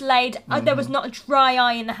 I slayed. There was not a dry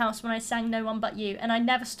eye in the house when I sang No One But You, and I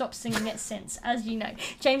never stopped singing it since, as you know.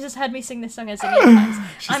 James has heard me sing this song a zillion times.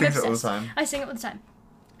 She sings it all the time. I sing it all the time.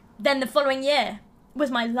 Then the following year was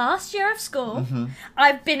my last year of school. Mm-hmm.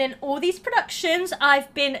 I've been in all these productions.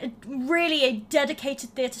 I've been really a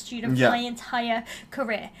dedicated theatre student Yeah. for my entire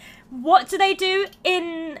career. What do they do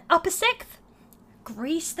in upper sixth?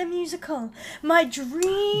 Grease the musical. My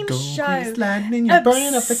dream show. Grease lightning, you're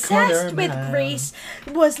burning up the corner, Obsessed with man. Grease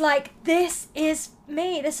was like, this is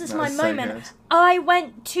me. This is That my was so moment. good. I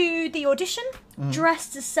went to the audition Mm.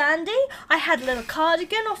 dressed as Sandy. I had a little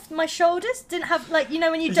cardigan off my shoulders. Didn't have, like, you know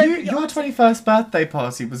when you don't put your Your arms- 21st birthday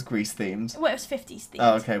party was Grease themed. Well, it was 50s themed.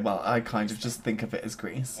 Oh, okay, well, I kind of just think of it as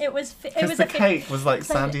Grease. It was Because a the 50 cake was like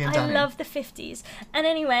So Sandy and Danny. I love the 50s. And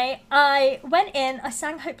anyway, I went in, I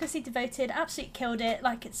sang Hopelessly Devoted, absolutely killed it.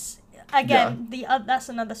 Like, it's, again, that's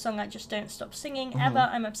another song I just don't stop singing ever.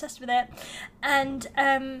 I'm obsessed with it. And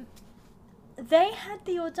they had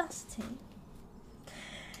the audacity.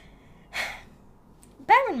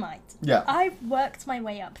 Bear in mind, Yeah. I've worked my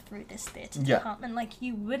way up through this theatre Yeah. department like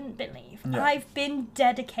you wouldn't believe. Yeah. I've been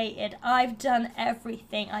dedicated. I've done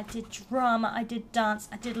everything. I did drama, I did dance,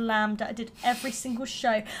 I did lambda, I did every single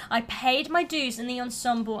show. I paid my dues in the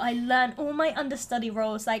ensemble. I learned all my understudy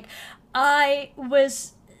roles. Like, I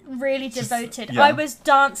was really devoted. yeah. I was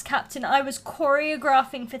dance captain. I was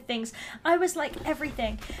choreographing for things. I was like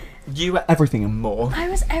everything. You were everything and more. I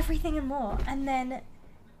was everything and more. And then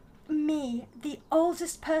me, the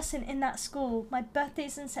oldest person in that school, my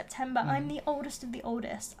birthday's in September. I'm the oldest of the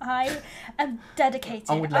oldest. I am dedicated.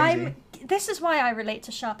 Old lady. This is why I relate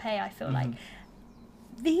to Sharpay, I feel like.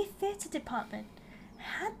 The theatre department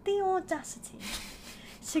had the audacity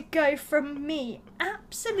to go from me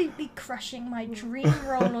absolutely crushing my dream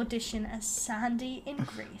role audition as Sandy in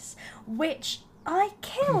Grease, which I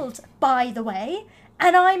killed, by the way,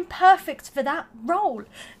 and I'm perfect for that role.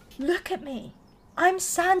 Look at me. I'm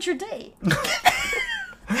Sandra Dee.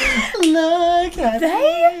 Look at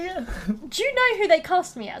me. Do you know who they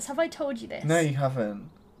cast me as? Have I told you this? No, you haven't.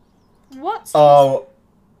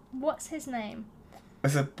 What's his name?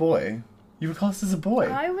 As a boy? You were cast as a boy?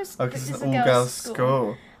 I was. Oh, because this it's is an a all-girls school.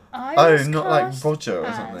 school. I Oh, was not like cast Roger or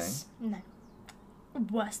as- No.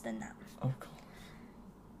 Worse than that. Oh, God.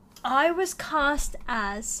 I was cast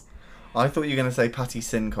as. I thought you were going to say Patty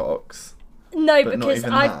Sincox. No, But not because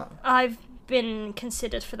even I've that. I've been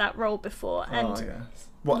considered for that role before, and Oh, yes.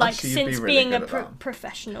 Well, like actually, you'd since be really being a good at that.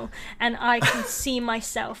 professional, and I can see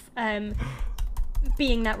myself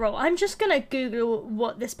being that role. I'm just gonna Google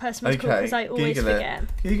what this person was called because I always Google forget. it.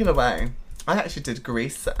 Google away. I actually did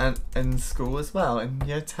Grease in school as well in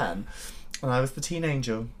year 10, and I was the teen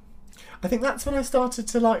angel. I think that's when I started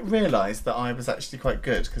to like realise that I was actually quite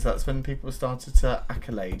good, because that's when people started to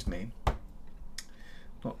accolade me.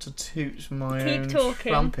 Not to toot my Keep own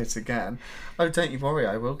talking. trumpet again. Oh, don't you worry,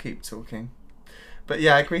 I will keep talking. But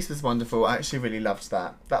yeah, Grease was wonderful. I actually really loved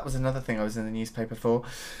that. That was another thing I was in the newspaper for.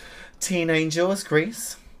 Teen Angels,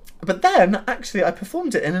 Grease. But then, actually, I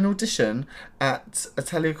performed it in an audition at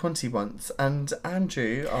Atelier Conti once, and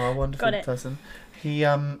Andrew, our wonderful Got it. person, he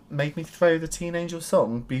made me throw the Teen Angel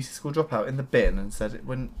song, Beauty School Dropout, in the bin, and said it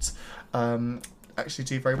wouldn't actually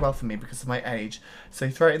do very well for me because of my age. So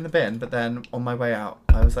he threw it in the bin, but then on my way out,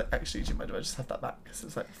 I was like, actually, do you mind if I just have that back? Because it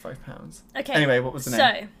was like £5. Okay. Anyway, what was the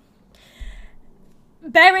name? So,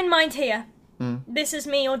 bear in mind here, this is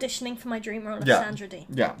me auditioning for my dream role of Yeah. Sandra Dee.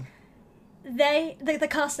 Yeah. the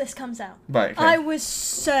cast list comes out. Right. Okay. I was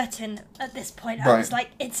certain at this point. I was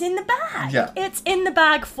like, it's in the bag. Yeah. It's in the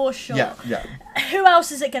bag for sure. Yeah. Yeah. Who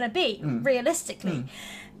else is it going to be, realistically?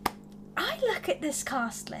 I look at this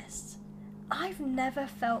cast list. I've never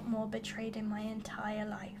felt more betrayed in my entire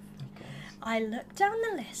life. Okay. I look down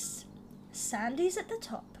the list. Sandy's at the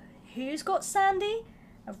top. Who's got Sandy?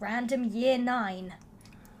 A random year 9.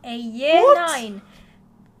 A year 9.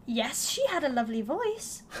 Yes, she had a lovely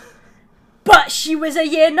voice. But she was a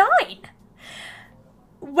year 9.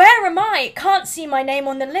 Where am I? Can't see my name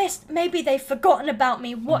on the list. Maybe they've forgotten about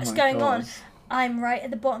me. What's going on? I'm right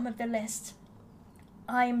at the bottom of the list.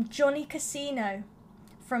 I'm Johnny Casino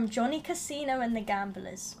from Johnny Casino and the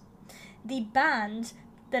Gamblers. The band,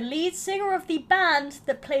 the lead singer of the band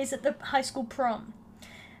that plays at the high school prom.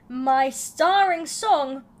 My starring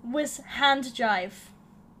song was Hand Jive.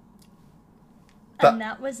 And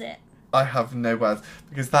that was it. I have no words,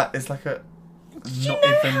 because that is like a... Do you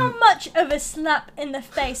know how much of a slap in the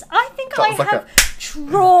face? I think I have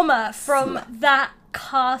trauma from that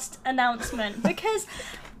cast announcement, because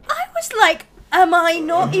I was like, am I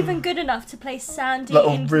not even good enough to play Sandy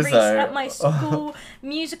in Grease at my school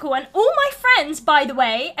musical? And all my friends, by the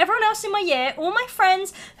way, everyone else in my year, all my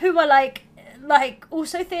friends who were like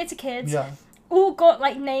also theatre kids, all got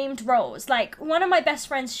like named roles. Like one of my best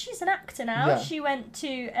friends, she's an actor now. Yeah. She went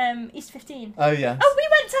to East 15. Oh yeah. Oh,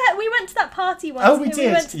 we went to that party once. Oh, we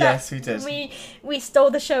did. Yes, we did. We stole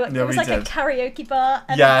the show. It was like a karaoke bar.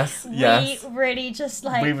 And we really just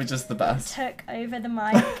like... We were just the best. Took over the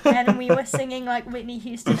mic and we were singing like Whitney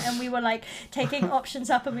Houston, and we were like taking options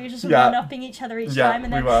up, and we were just one-upping each other each time.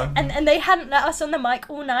 And then, we were. And they hadn't let us on the mic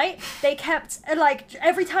all night. They kept like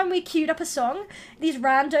every time we queued up a song, these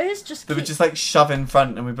randos just... They would just like shove in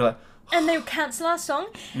front, and we'd be like... And they would cancel our song.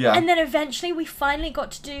 Yeah. And then eventually we finally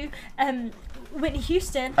got to do Whitney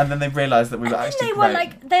Houston. And then they realised that we were actually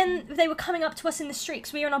great. Then they were coming up to us in the street,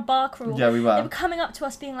 because we were on our bar crawl. Yeah, we were. They were coming up to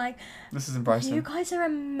us being like, this is embarrassing. You guys are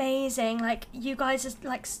amazing. Like, you guys are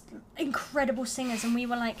like incredible singers. And we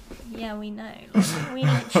were like, yeah, we know. Like, we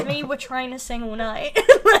literally were trying to sing all night.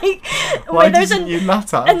 Like, why didn't you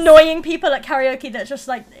let us? Annoying people at karaoke that just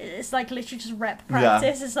like, it's like literally just rep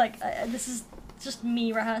practice. Yeah. It's like, this is just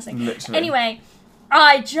me rehearsing. Literally. Anyway,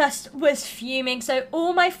 I just was fuming. So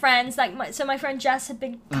all my friends, like my friend Jess had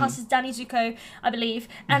been cast as Danny Zuko, I believe,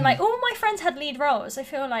 and like all my friends had lead roles. I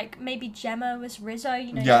feel like maybe Gemma was Rizzo,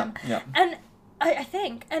 you know. Yeah, Gemma. yeah. And I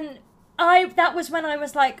think, and that was when I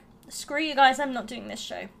was like, screw you guys, I'm not doing this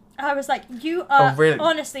show. I was like, you are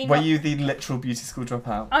honestly Were you the literal beauty school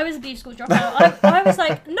dropout? I was a beauty school dropout. I was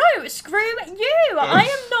like, no, screw you. I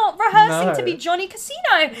am not rehearsing to be Johnny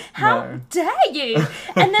Casino. How dare you?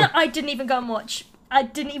 And then I didn't even go and watch. I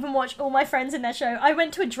didn't even watch all my friends in their show. I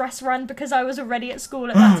went to a dress run because I was already at school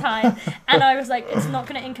at that time. And I was like, it's not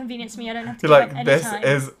going to inconvenience me. I don't have to give up any time.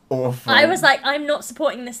 This is awful. I was like, I'm not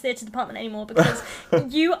supporting this theatre department anymore, because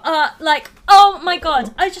you are like, oh my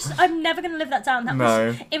God. I'm never going to live that down.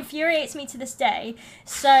 That infuriates me to this day.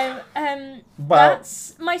 So,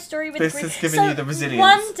 that's my story with Grease. This has given you the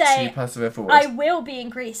resilience to persevere forward. I will be in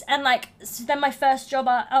Greece. And like, so then my first job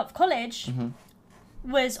out of college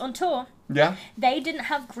was on tour. Yeah. They didn't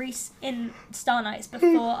have Grease in Star Nights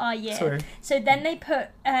before our year. Sorry. So then they put...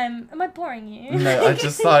 am I boring you? No, I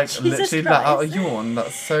just like literally let out a yawn.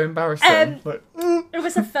 That's so embarrassing. It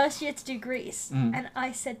was the first year to do Grease. And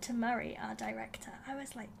I said to Murray, our director, I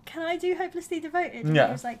was like, can I do Hopelessly Devoted? And he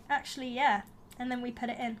was like, actually, yeah. And then we put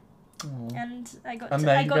it in. Aww. And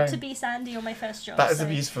I got to be Sandy on my first job. That is a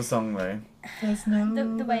beautiful song, though.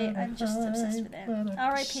 The way I'm just obsessed with it.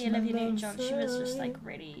 R.I.P. Olivia Newton-John. She was just like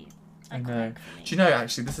really... I know. Do you know,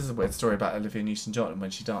 actually, this is a weird story about Olivia Newton-John when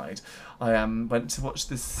she died. I went to watch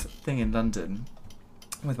this thing in London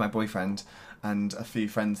with my boyfriend and a few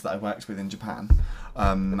friends that I worked with in Japan.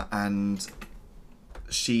 And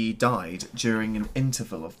she died during an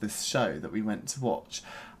interval of this show that we went to watch.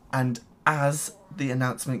 And as the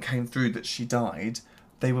announcement came through that she died,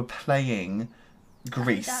 they were playing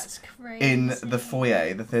Grease in the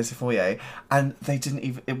foyer, the theatre foyer. And they didn't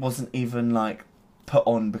even, it wasn't even like put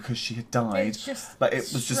on because she had died. Like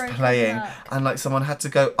it was just playing, and like someone had to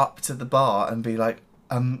go up to the bar and be like,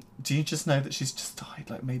 do you just know that she's just died?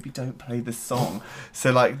 Like maybe don't play this song.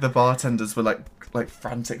 So like the bartenders were like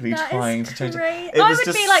frantically trying to change it. I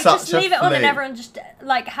would be like, just leave it on and everyone just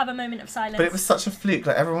like have a moment of silence. But it was such a fluke.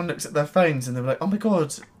 Like everyone looked at their phones and they were like, oh my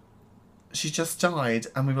God, she just died.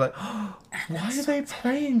 And we were like, oh, why are they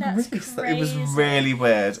playing Grease? It was really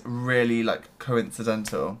weird, really like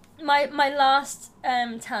coincidental. My last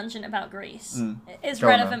tangent about Grease is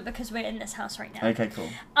relevant because we're in this house right now. Okay, cool.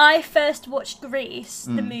 I first watched Grease,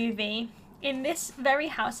 the movie, in this very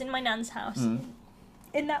house, in my nan's house,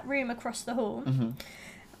 in that room across the hall,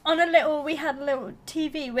 we had a little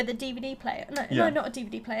TV with a DVD player. No, not a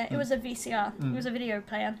DVD player. It was a VCR. It was a video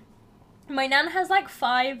player. My nan has like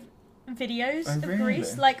 5 videos of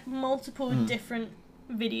Grease, like multiple different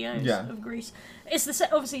videos of Grease. It's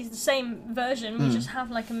obviously the same version. We just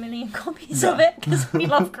have like 1 million copies of it because we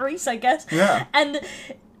love Grease, I guess. Yeah. And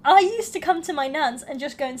I used to come to my nan's and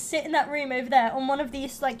just go and sit in that room over there on one of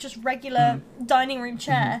these like just regular dining room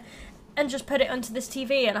chair and just put it onto this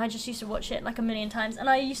TV, and I just used to watch it like 1 million times. And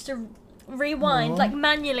I used to rewind like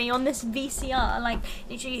manually on this VCR, like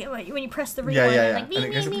when you press the rewind, like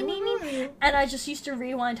me, and I just used to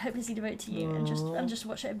rewind Hopelessly Devoted to You and just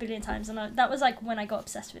watch it 1 billion times. And that was like when I got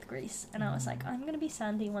obsessed with Grease, and I was like, I'm gonna be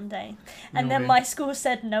Sandy one day. And then my school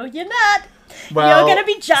said, no, you're not. You're gonna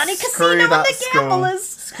be Johnny Casino and the Gamblers.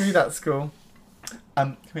 Screw that school.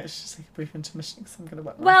 Can we actually just take a brief intermission because I'm going to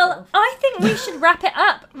wet myself? Well, I think we should wrap it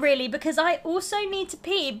up, really, because I also need to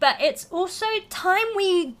pee, but it's also time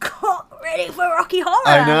we got ready for Rocky Horror.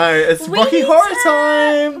 I know, it's Rocky Horror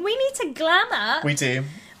time! We need to glamour. We do.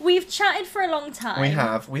 We've chatted for a long time.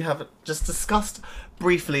 We have just discussed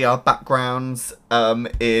briefly our backgrounds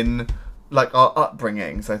in like our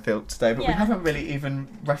upbringings, I feel, today, but we haven't really even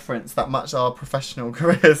referenced that much our professional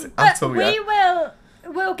careers at all yet.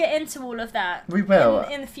 We'll get into all of that. We will.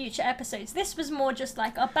 In the future episodes. This was more just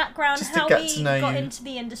like our background, just how we got into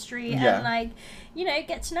the industry, and like,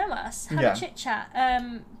 get to know us, have a chit chat.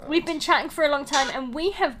 We've been chatting for a long time, and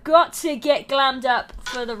we have got to get glammed up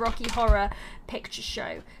for the Rocky Horror Picture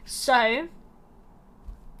Show. So,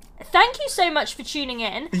 thank you so much for tuning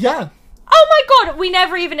in. Yeah. Oh my god, we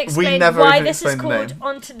never even explained why this is called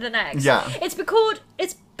On to the Next. Yeah. It's because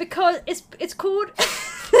it's called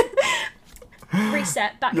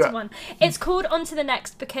reset back to 1. It's called On to the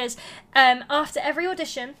Next because after every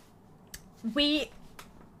audition,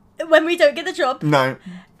 when we don't get the job,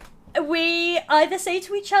 we either say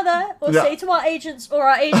to each other or say to our agents, or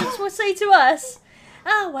our agents will say to us,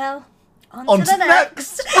 on to the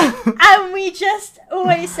next. And we just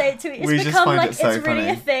always say it to each other. It's become like, it's really funny.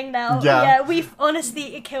 A thing now. Yeah, we've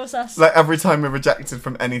honestly, it kills us. Like every time we're rejected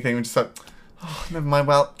from anything, we're just like, oh, never mind,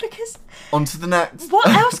 because on to the next. What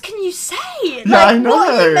else can you say? I know.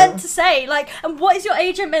 What are you meant to say? Like, and what is your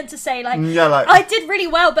agent meant to say? Like, I did really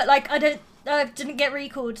well, but like, I didn't get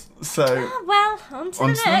recalled. So, on to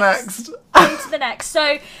the next. On to the next.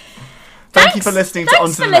 So, thank you for listening to On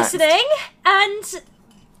to the Next. Thanks for listening, and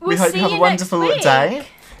we hope you have a wonderful day.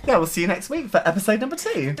 Yeah, we'll see you next week for episode number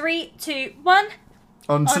 2. 3, 2, 1.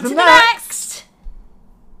 On to the next.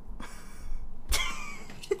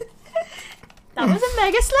 That was a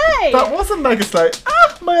mega slay. That was a mega slay.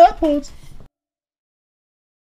 Ah, my AirPods.